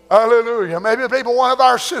 Hallelujah. Maybe it'll be one of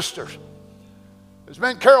our sisters. As me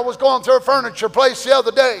and Carol was going through a furniture place the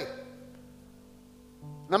other day,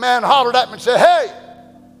 and a man hollered at me and said, "Hey,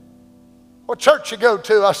 what church you go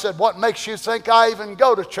to?" I said, "What makes you think I even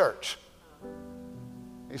go to church?"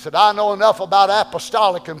 He said, "I know enough about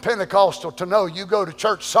apostolic and Pentecostal to know you go to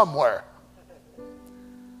church somewhere."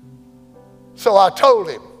 So I told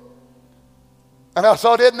him. And I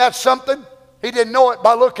thought, isn't that something? He didn't know it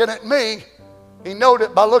by looking at me. He knowed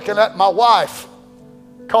it by looking at my wife.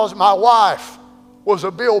 Because my wife was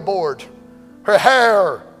a billboard. Her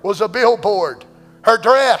hair was a billboard. Her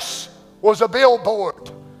dress was a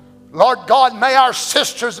billboard. Lord God, may our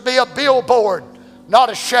sisters be a billboard, not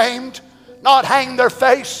ashamed, not hang their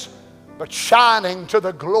face, but shining to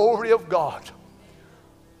the glory of God.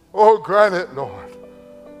 Oh, grant it, Lord.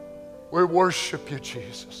 We worship you,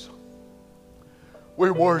 Jesus. We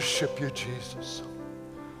worship you, Jesus.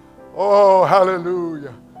 Oh,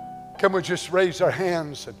 hallelujah. Can we just raise our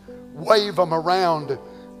hands and wave them around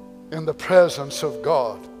in the presence of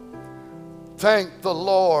God? Thank the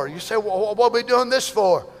Lord. You say, well, what are we doing this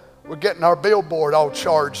for? We're getting our billboard all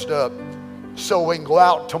charged up so we can go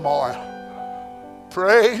out tomorrow.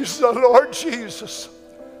 Praise the Lord Jesus.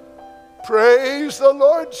 Praise the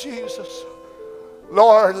Lord Jesus.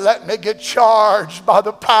 Lord, let me get charged by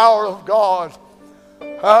the power of God.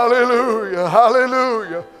 Hallelujah,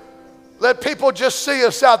 hallelujah. Let people just see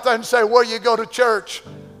us out there and say, "Where you go to church?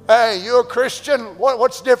 Hey, you a Christian?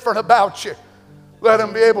 What's different about you?" Let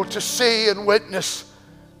them be able to see and witness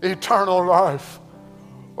eternal life.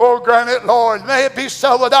 Oh, grant it, Lord. May it be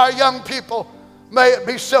so with our young people. May it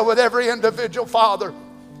be so with every individual, Father.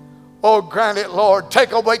 Oh, grant it, Lord.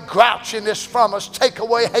 Take away grouchiness from us. Take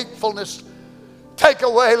away hatefulness. Take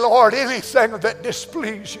away, Lord, anything that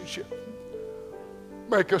displeases you.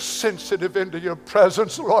 Make us sensitive into your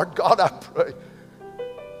presence, Lord God, I pray.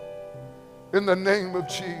 In the name of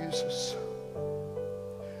Jesus.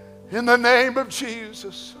 In the name of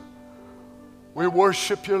Jesus. We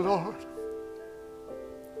worship you, Lord.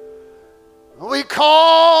 We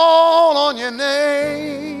call on your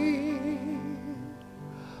name.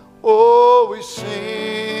 Oh, we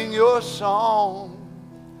sing your song.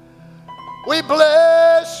 We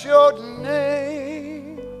bless your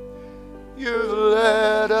name. You've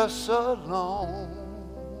led us along.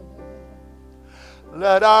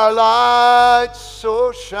 Let our lights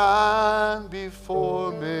so shine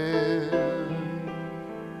before men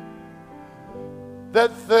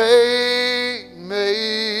that they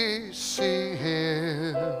may see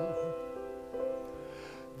him.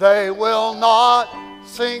 They will not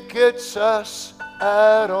think it's us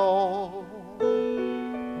at all,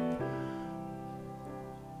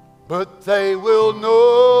 but they will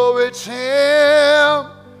know it's him,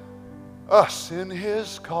 us in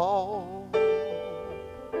his call.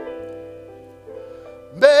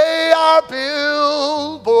 May our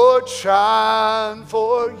billboard shine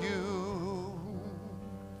for you.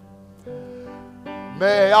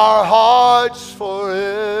 May our hearts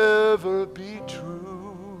forever be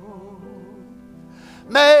true.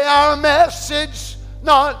 May our message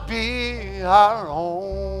not be our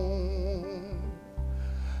own.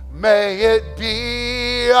 May it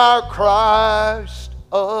be our Christ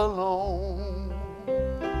alone.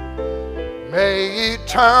 May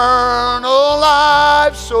eternal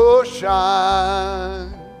life so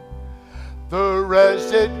shine, the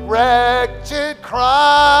resurrected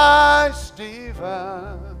Christ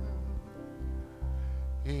divine.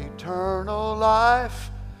 Eternal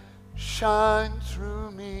life shine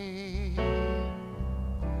through me.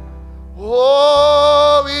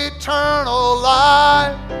 Oh, eternal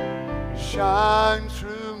light shine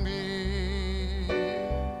through me.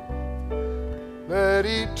 Let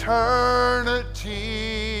eternity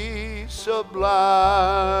sublime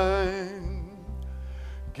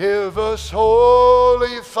give us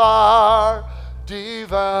holy fire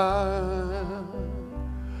divine.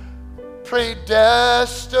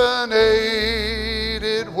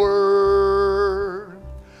 Predestinated word,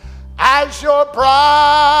 as your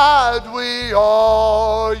bride we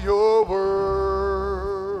are your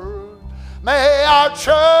word. May our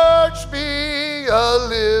church be a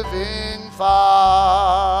living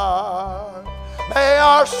fire. May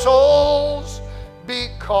our souls be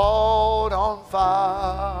called on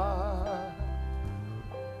fire.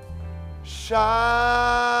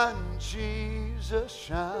 Shine, Jesus,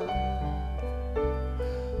 shine.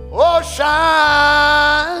 Oh,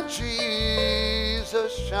 shine,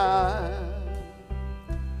 Jesus, shine.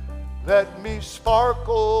 Let me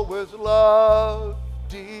sparkle with love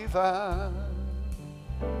divine.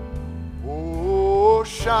 Oh,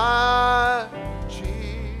 shine,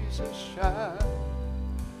 Jesus, shine.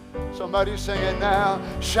 Somebody sing it now.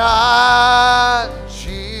 Shine,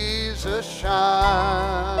 Jesus,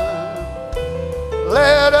 shine.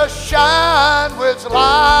 Let us shine with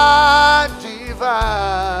light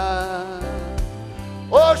divine.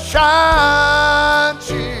 Oh, shine,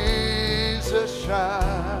 Jesus, shine.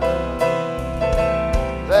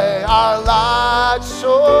 Lay our lights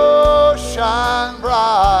so shine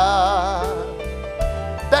bright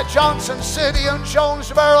that Johnson City and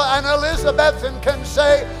Jonesboro and Elizabethton can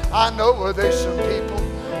say, I know where there's some people.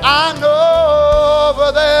 I know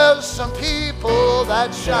where there's some people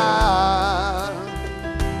that shine.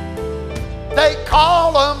 They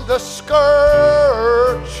call them the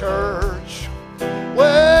Skirt Church.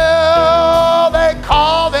 Well, they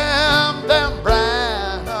call them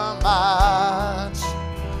Branhamites.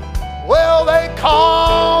 Well, they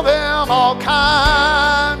call them all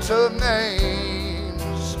kinds of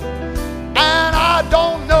names. And I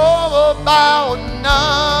don't know about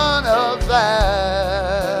none of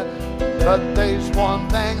that. But there's one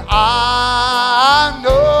thing I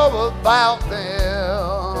know about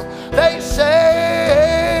them. They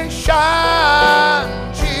say,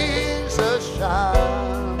 shine, Jesus,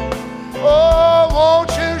 shine. Oh,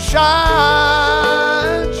 won't you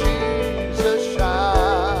shine, Jesus,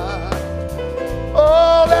 shine.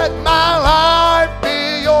 Oh, let my life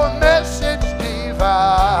be your message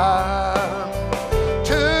divine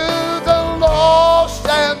to the lost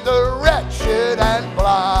and the wretched and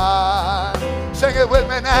blind. Sing it with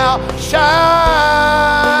me now.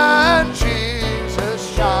 Shine, Jesus,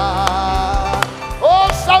 shine. Oh,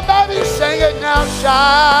 somebody sing it now.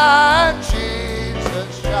 Shine,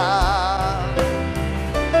 Jesus, shine.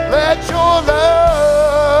 Let your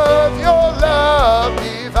love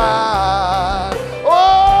divine.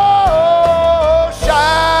 Oh,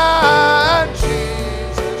 shine,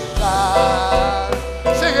 Jesus, shine.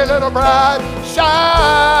 Sing it, little bride.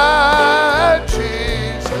 Shine,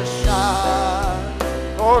 Jesus, shine.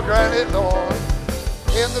 Oh, grant it, Lord.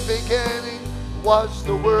 In the beginning was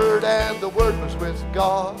the Word, and the Word was with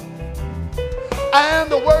God. And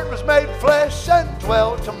the Word was made flesh and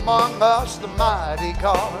dwelt among us, the mighty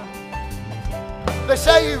God. They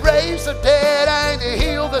say He raised the dead and He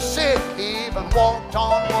healed the sick, He even walked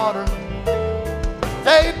on water.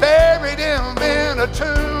 They buried Him in a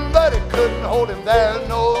tomb, but it couldn't hold Him there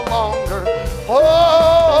no longer.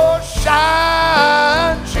 Oh,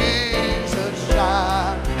 shine, Jesus,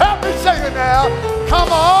 shine. Help me sing it now.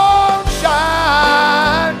 Come on,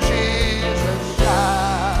 shine, Jesus,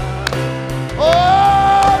 shine.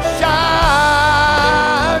 Oh,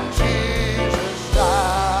 shine, Jesus,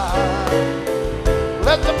 shine.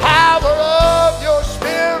 Let the power of your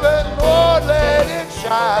Spirit, Lord, let it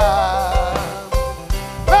shine.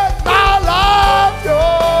 Let my life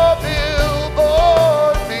your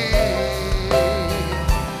billboard be.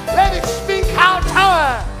 Let it speak how time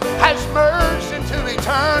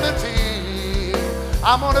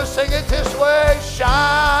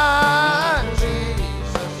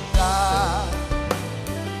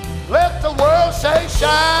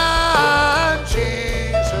shine,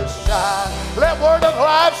 Jesus, shine. Let Word of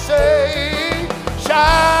Life say,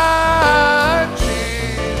 shine,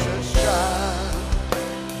 Jesus, shine.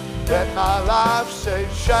 Let my life say,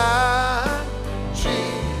 shine,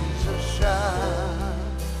 Jesus, shine.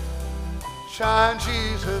 Shine,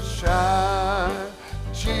 Jesus, shine.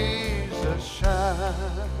 Jesus, shine.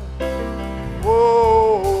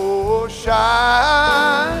 Whoa,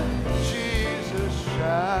 shine, Jesus,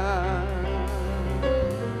 shine.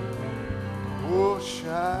 Oh,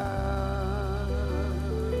 shine.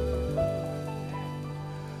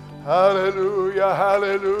 Hallelujah,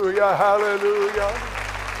 hallelujah, hallelujah.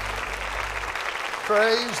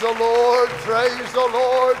 Praise the Lord, praise the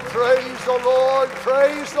Lord, praise the Lord,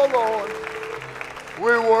 praise the Lord.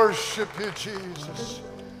 We worship you, Jesus.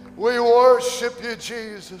 We worship you,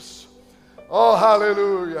 Jesus. Oh,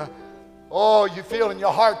 hallelujah. Oh, you feel in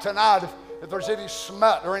your heart tonight if there's any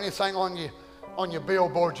smut or anything on your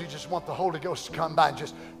billboard, you just want the Holy Ghost to come by and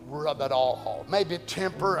just rub it all off. Maybe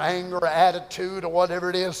temper, anger, attitude, or whatever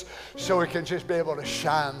it is, so it can just be able to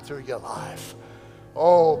shine through your life.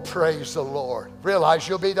 Oh, praise the Lord. Realize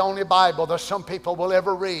you'll be the only Bible that some people will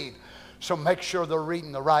ever read. So make sure they're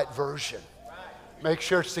reading the right version. Make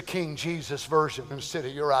sure it's the King Jesus version instead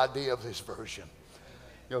of your idea of this version.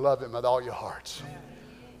 You'll love him with all your hearts.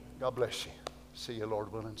 God bless you. See you,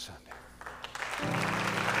 Lord willing, Sunday.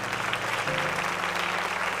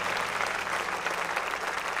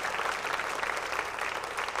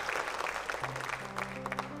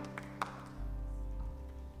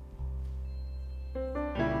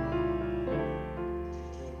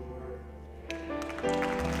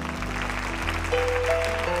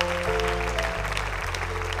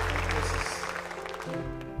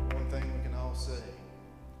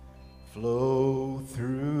 Flow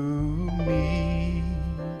through me,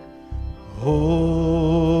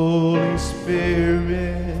 Holy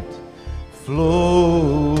Spirit,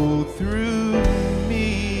 flow through me.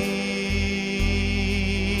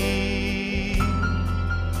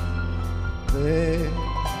 Lift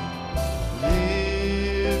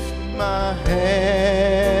my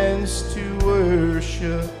hands to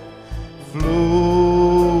worship,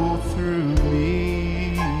 flow through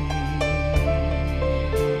me.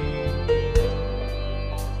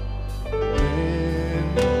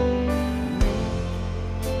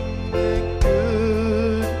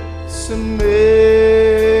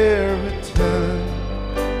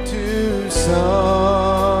 Samaritan to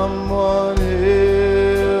someone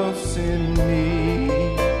else in me,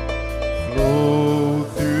 flow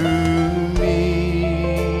through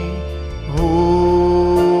me,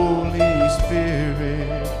 Holy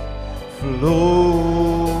Spirit,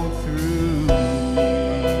 flow through me.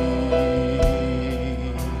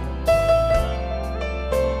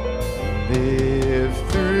 Live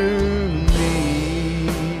through me,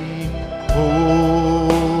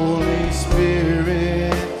 Holy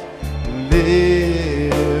Spirit,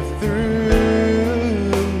 live through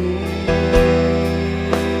me.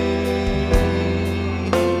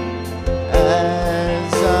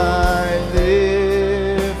 As I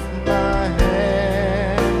lift my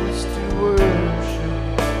hands to worship,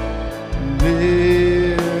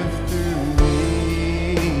 live through me.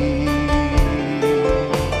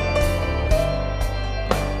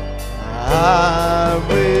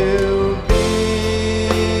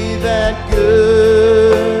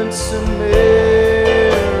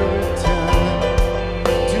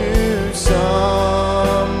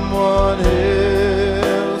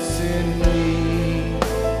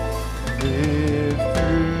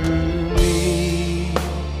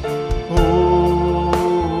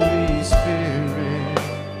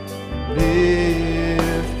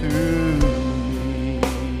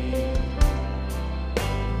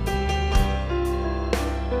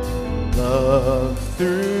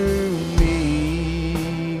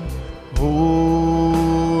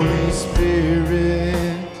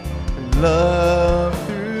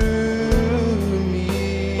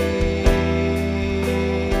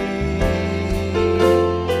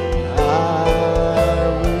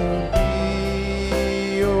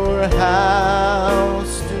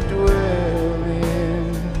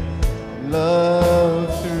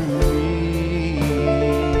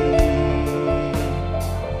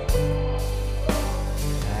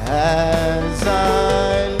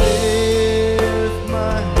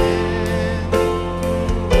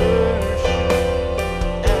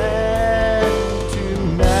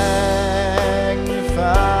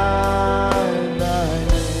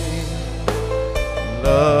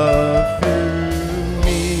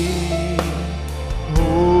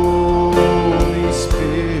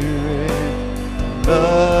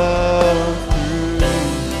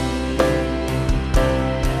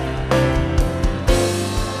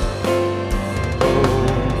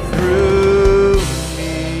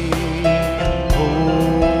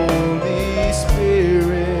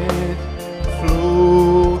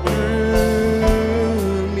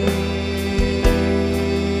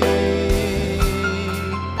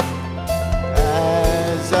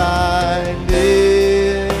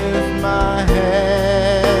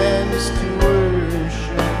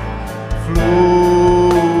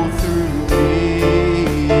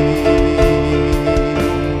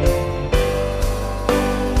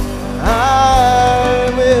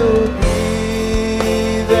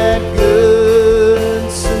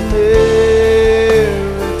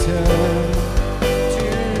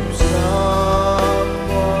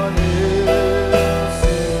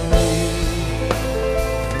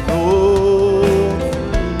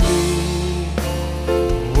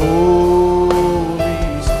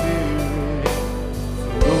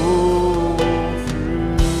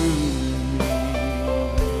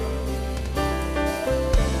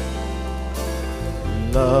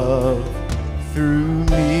 love through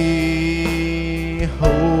me,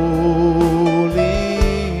 Holy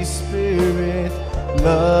Spirit,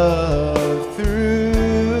 love through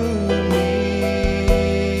me.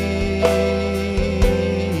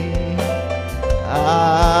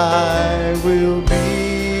 I will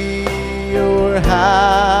be your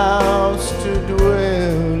house to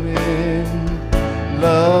dwell in,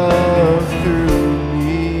 love through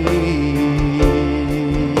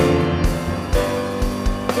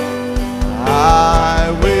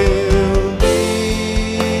I will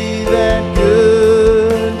be that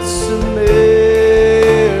good Samaritan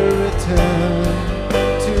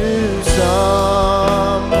to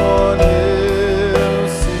someone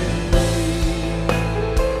else in need.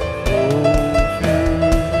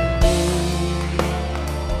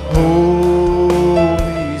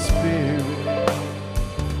 Holy Spirit,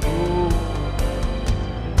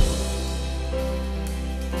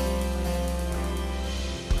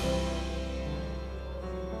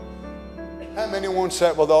 How many wants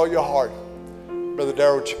that with all your heart? Brother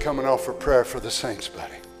Darrell, would you come and offer prayer for the saints,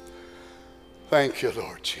 buddy? Thank you,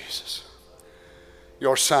 Lord Jesus.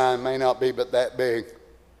 Your sign may not be but that big,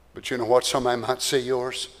 but you know what? Somebody might see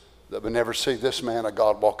yours that would never see this man of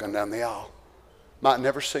God walking down the aisle. Might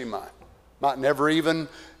never see mine. Might never even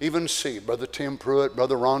see Brother Tim Pruitt,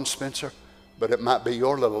 Brother Ron Spencer, but it might be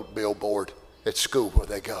your little billboard at school where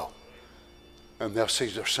they go. And they'll see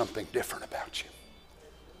there's something different about you.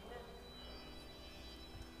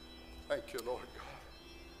 Thank you, Lord God.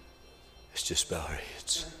 Let's just bow our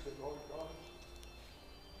heads.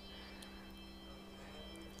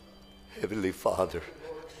 Heavenly Father,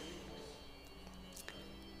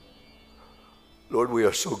 Lord, we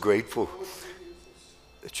are so grateful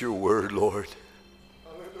that your word, Lord,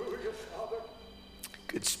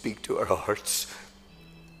 could speak to our hearts.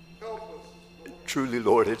 Truly,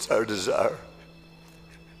 Lord, it's our desire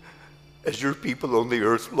as your people on the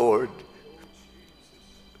earth, Lord,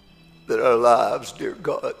 that our lives, dear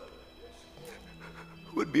God,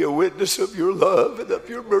 would be a witness of your love and of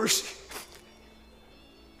your mercy.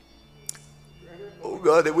 Oh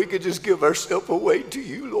God, that we could just give ourselves away to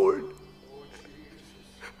you, Lord.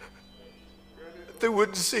 That they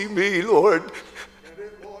wouldn't see me, Lord.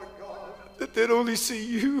 That they'd only see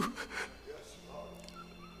you.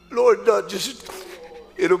 Lord, not just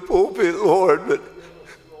in a pulpit, Lord, but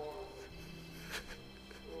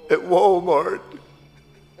at Walmart,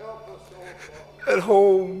 at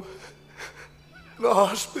home, in the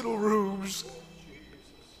hospital rooms.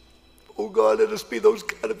 Oh God, let us be those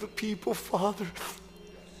kind of a people, Father.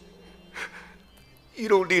 You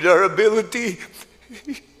don't need our ability.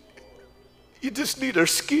 You just need our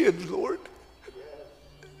skin, Lord.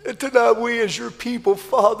 And tonight we as your people,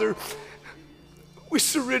 Father, we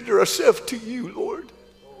surrender ourselves to you, Lord.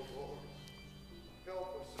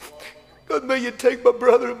 God, may you take my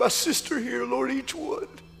brother and my sister here, Lord, each one.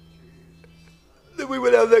 That we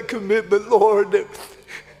would have that commitment, Lord,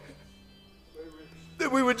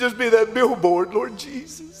 that we would just be that billboard, Lord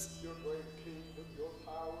Jesus.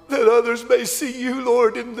 That others may see you,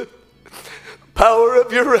 Lord, in the power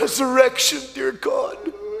of your resurrection, dear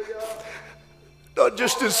God. Not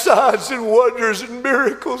just in signs and wonders and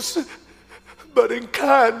miracles, but in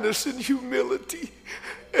kindness and humility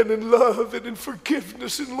and in love and in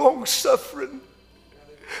forgiveness and long-suffering.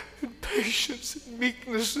 And patience and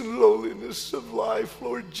meekness and lowliness of life,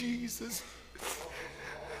 Lord Jesus.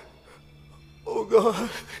 Oh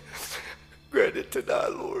God, grant it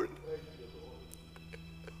tonight, Lord.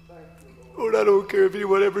 Lord, I don't care if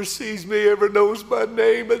anyone ever sees me, ever knows my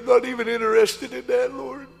name. I'm not even interested in that,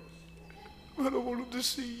 Lord. But I want them to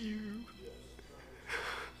see you.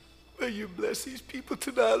 May you bless these people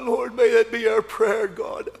tonight, Lord. May that be our prayer,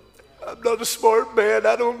 God. I'm not a smart man.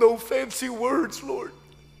 I don't know fancy words, Lord.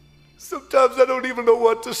 Sometimes I don't even know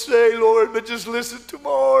what to say, Lord, but just listen to my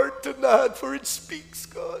heart tonight, for it speaks,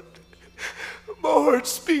 God. My heart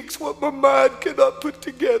speaks what my mind cannot put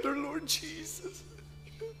together, Lord Jesus.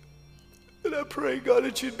 And I pray, God,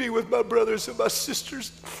 that you'd be with my brothers and my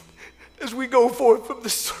sisters as we go forth from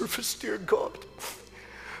this service, dear God,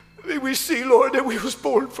 may we see, Lord, that we was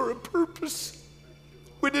born for a purpose.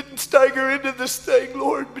 We didn't stagger into this thing,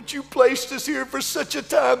 Lord, but you placed us here for such a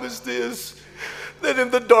time as this, that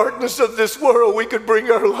in the darkness of this world we could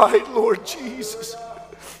bring our light, Lord Jesus.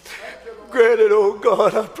 Grant it, oh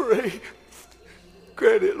God, I pray.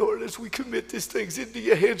 Grant it, Lord, as we commit these things into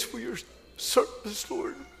your hands for your service,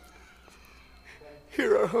 Lord.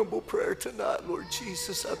 Hear our humble prayer tonight, Lord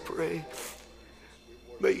Jesus, I pray.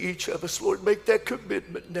 May each of us, Lord, make that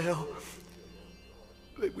commitment now.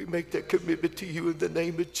 May we make that commitment to you in the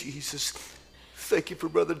name of Jesus. Thank you for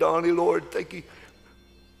Brother Donny, Lord. Thank you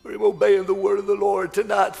for him obeying the word of the Lord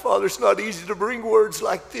tonight. Father, it's not easy to bring words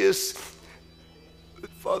like this. But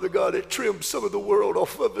Father God, it trims some of the world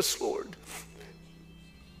off of us, Lord.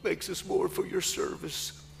 Makes us more for your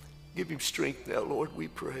service. Give him strength now, Lord, we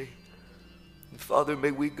pray. And Father,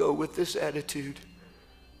 may we go with this attitude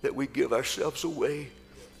that we give ourselves away.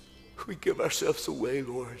 We give ourselves away,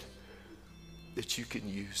 Lord, that you can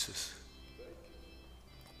use us.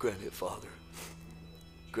 Grant it, Father.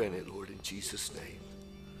 Grant it, Lord, in Jesus' name.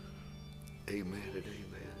 Amen and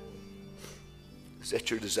amen. Is that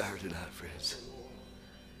your desire tonight, friends?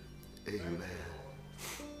 Amen.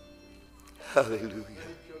 Hallelujah.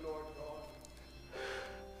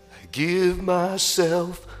 I give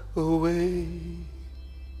myself away.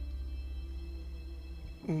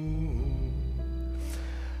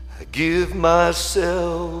 I give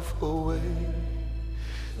myself away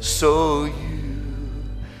so you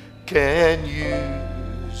can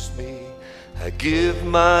use me. I give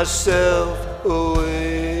myself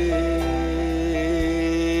away.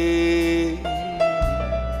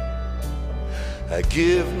 I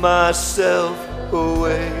give myself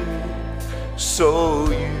away so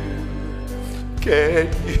you can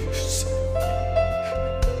use me.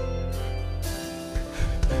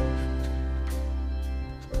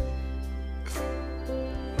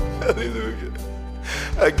 Hallelujah.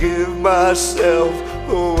 I give myself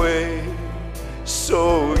away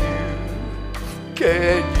so you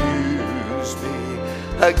can use me.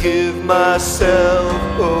 I give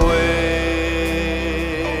myself away.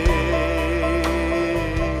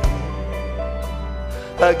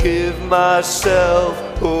 I give myself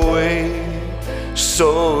away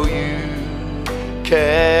so you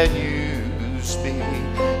can use me.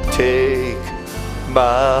 Take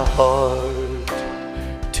my heart,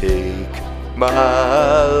 take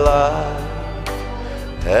my life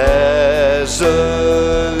as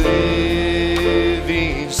a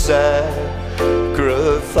living sacrifice.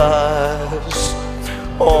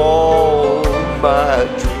 All my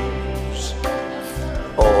dreams,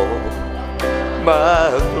 all my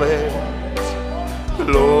plans,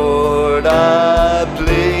 Lord, I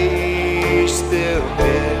place them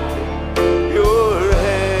in your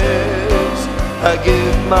hands. I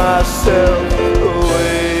give myself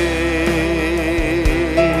away.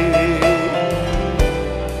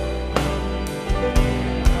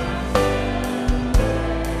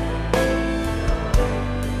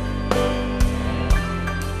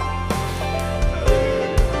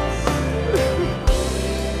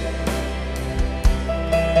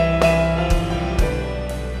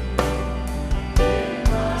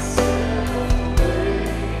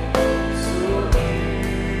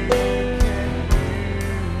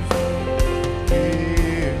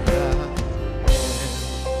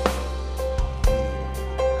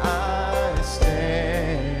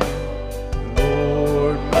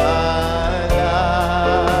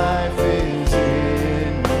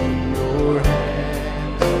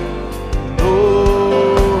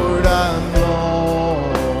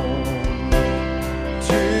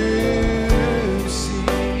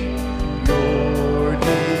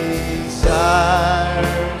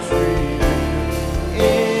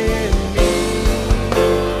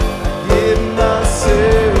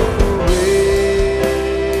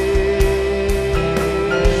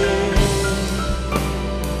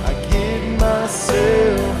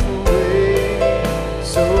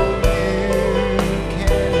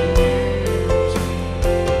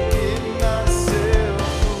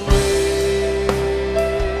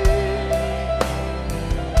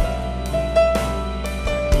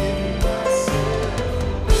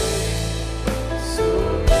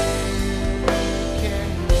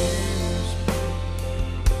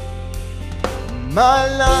 My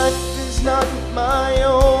life is not my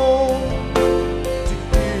own. To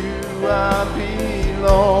you I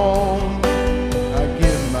belong. I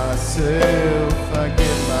give myself to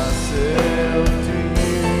you.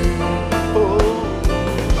 Oh,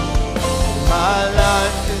 my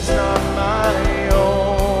life is not my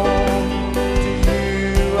own. To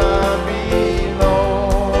you I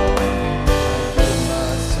belong.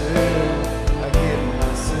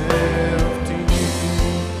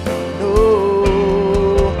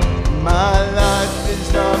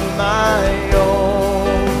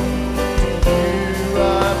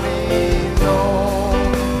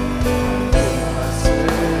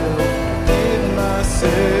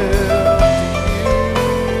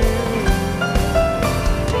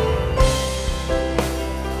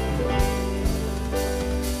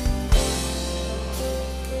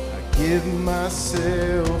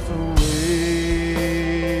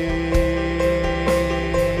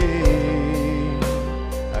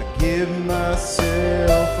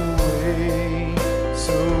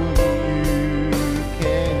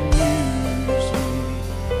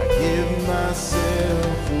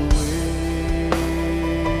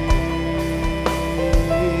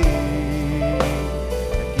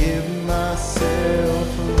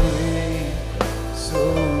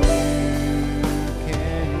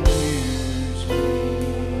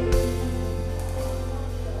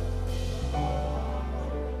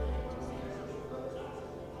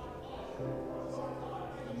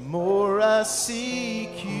 I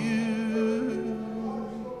seek you,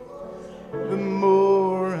 the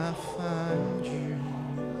more I find you.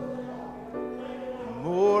 The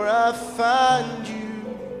more I find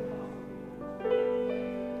you,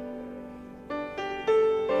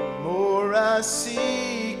 the more I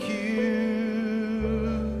seek you,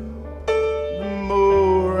 the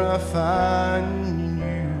more I find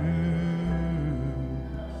you.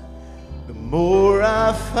 The more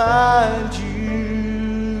I find you,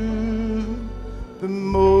 the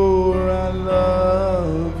more I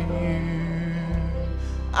love you.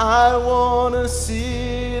 I wanna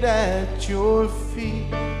sit at your feet,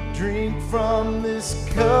 drink from this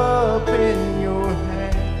cup in your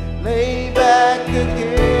hand, lay back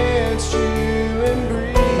against you and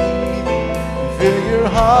breathe, and feel your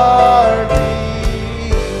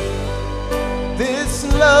heartbeat. This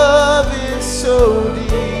love is so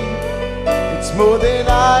deep, it's more than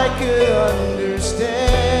I could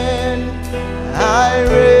understand. I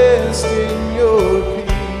rest in your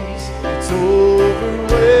peace, it's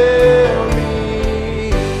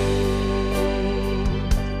overwhelming.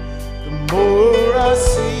 The more I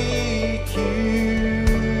seek you,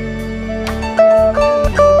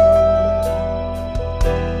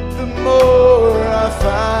 the more I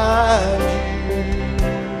find you.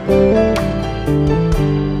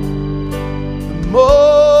 The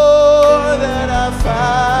more that I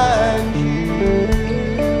find you,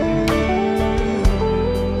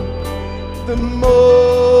 the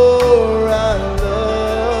more I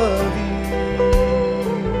love you.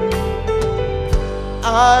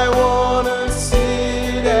 I wanna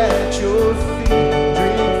sit at your feet,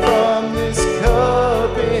 drink from this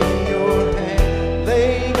cup in your hand,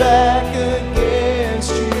 lay back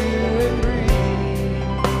against you and breathe,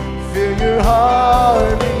 feel your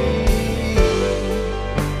heartbeat.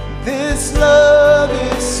 This love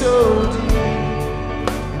is so deep,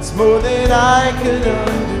 it's more than I could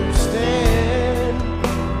understand.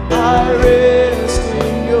 I rest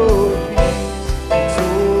in your peace, it's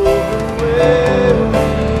overwhelming.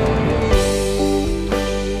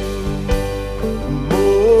 The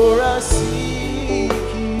more I seek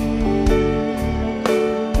you,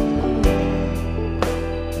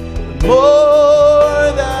 the more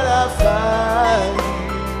that I find you.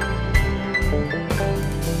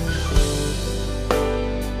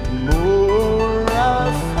 The more I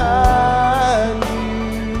find you,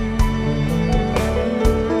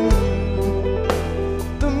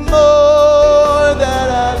 the more that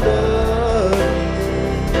I love you.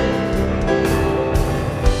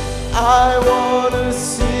 I wanna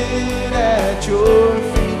sit at your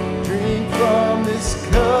feet, drink from this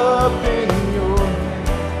cup in your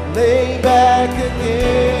hand, lay back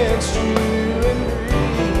against you and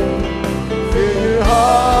breathe, feel your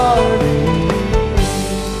heartbeat.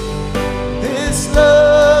 This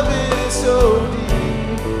love is so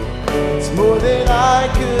deep, it's more than I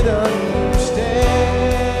could understand.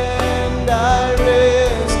 I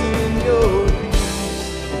rest in your peace,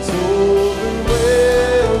 it's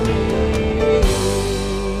overwhelming.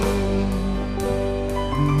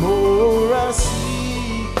 The more I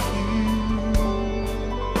seek you,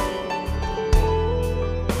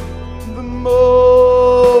 the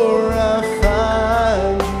more I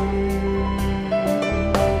find you.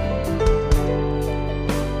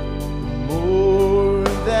 The more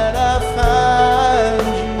that I find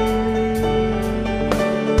you,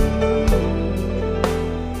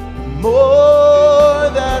 the more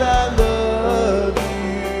that I love you.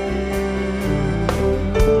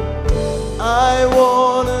 I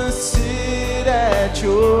wanna sit at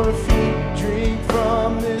your feet, drink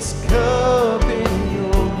from this cup in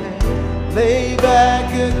your hand, lay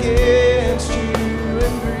back against you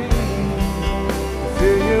and breathe,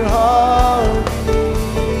 feel your heartbeat.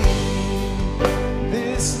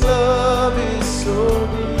 This love is so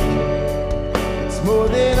deep, it's more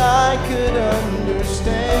than I could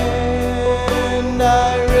understand. I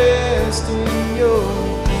rest in your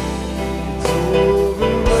peace, it's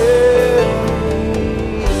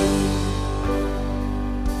overwhelming.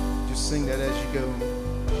 Just sing that as you go.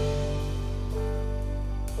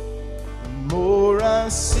 The more I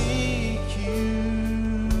see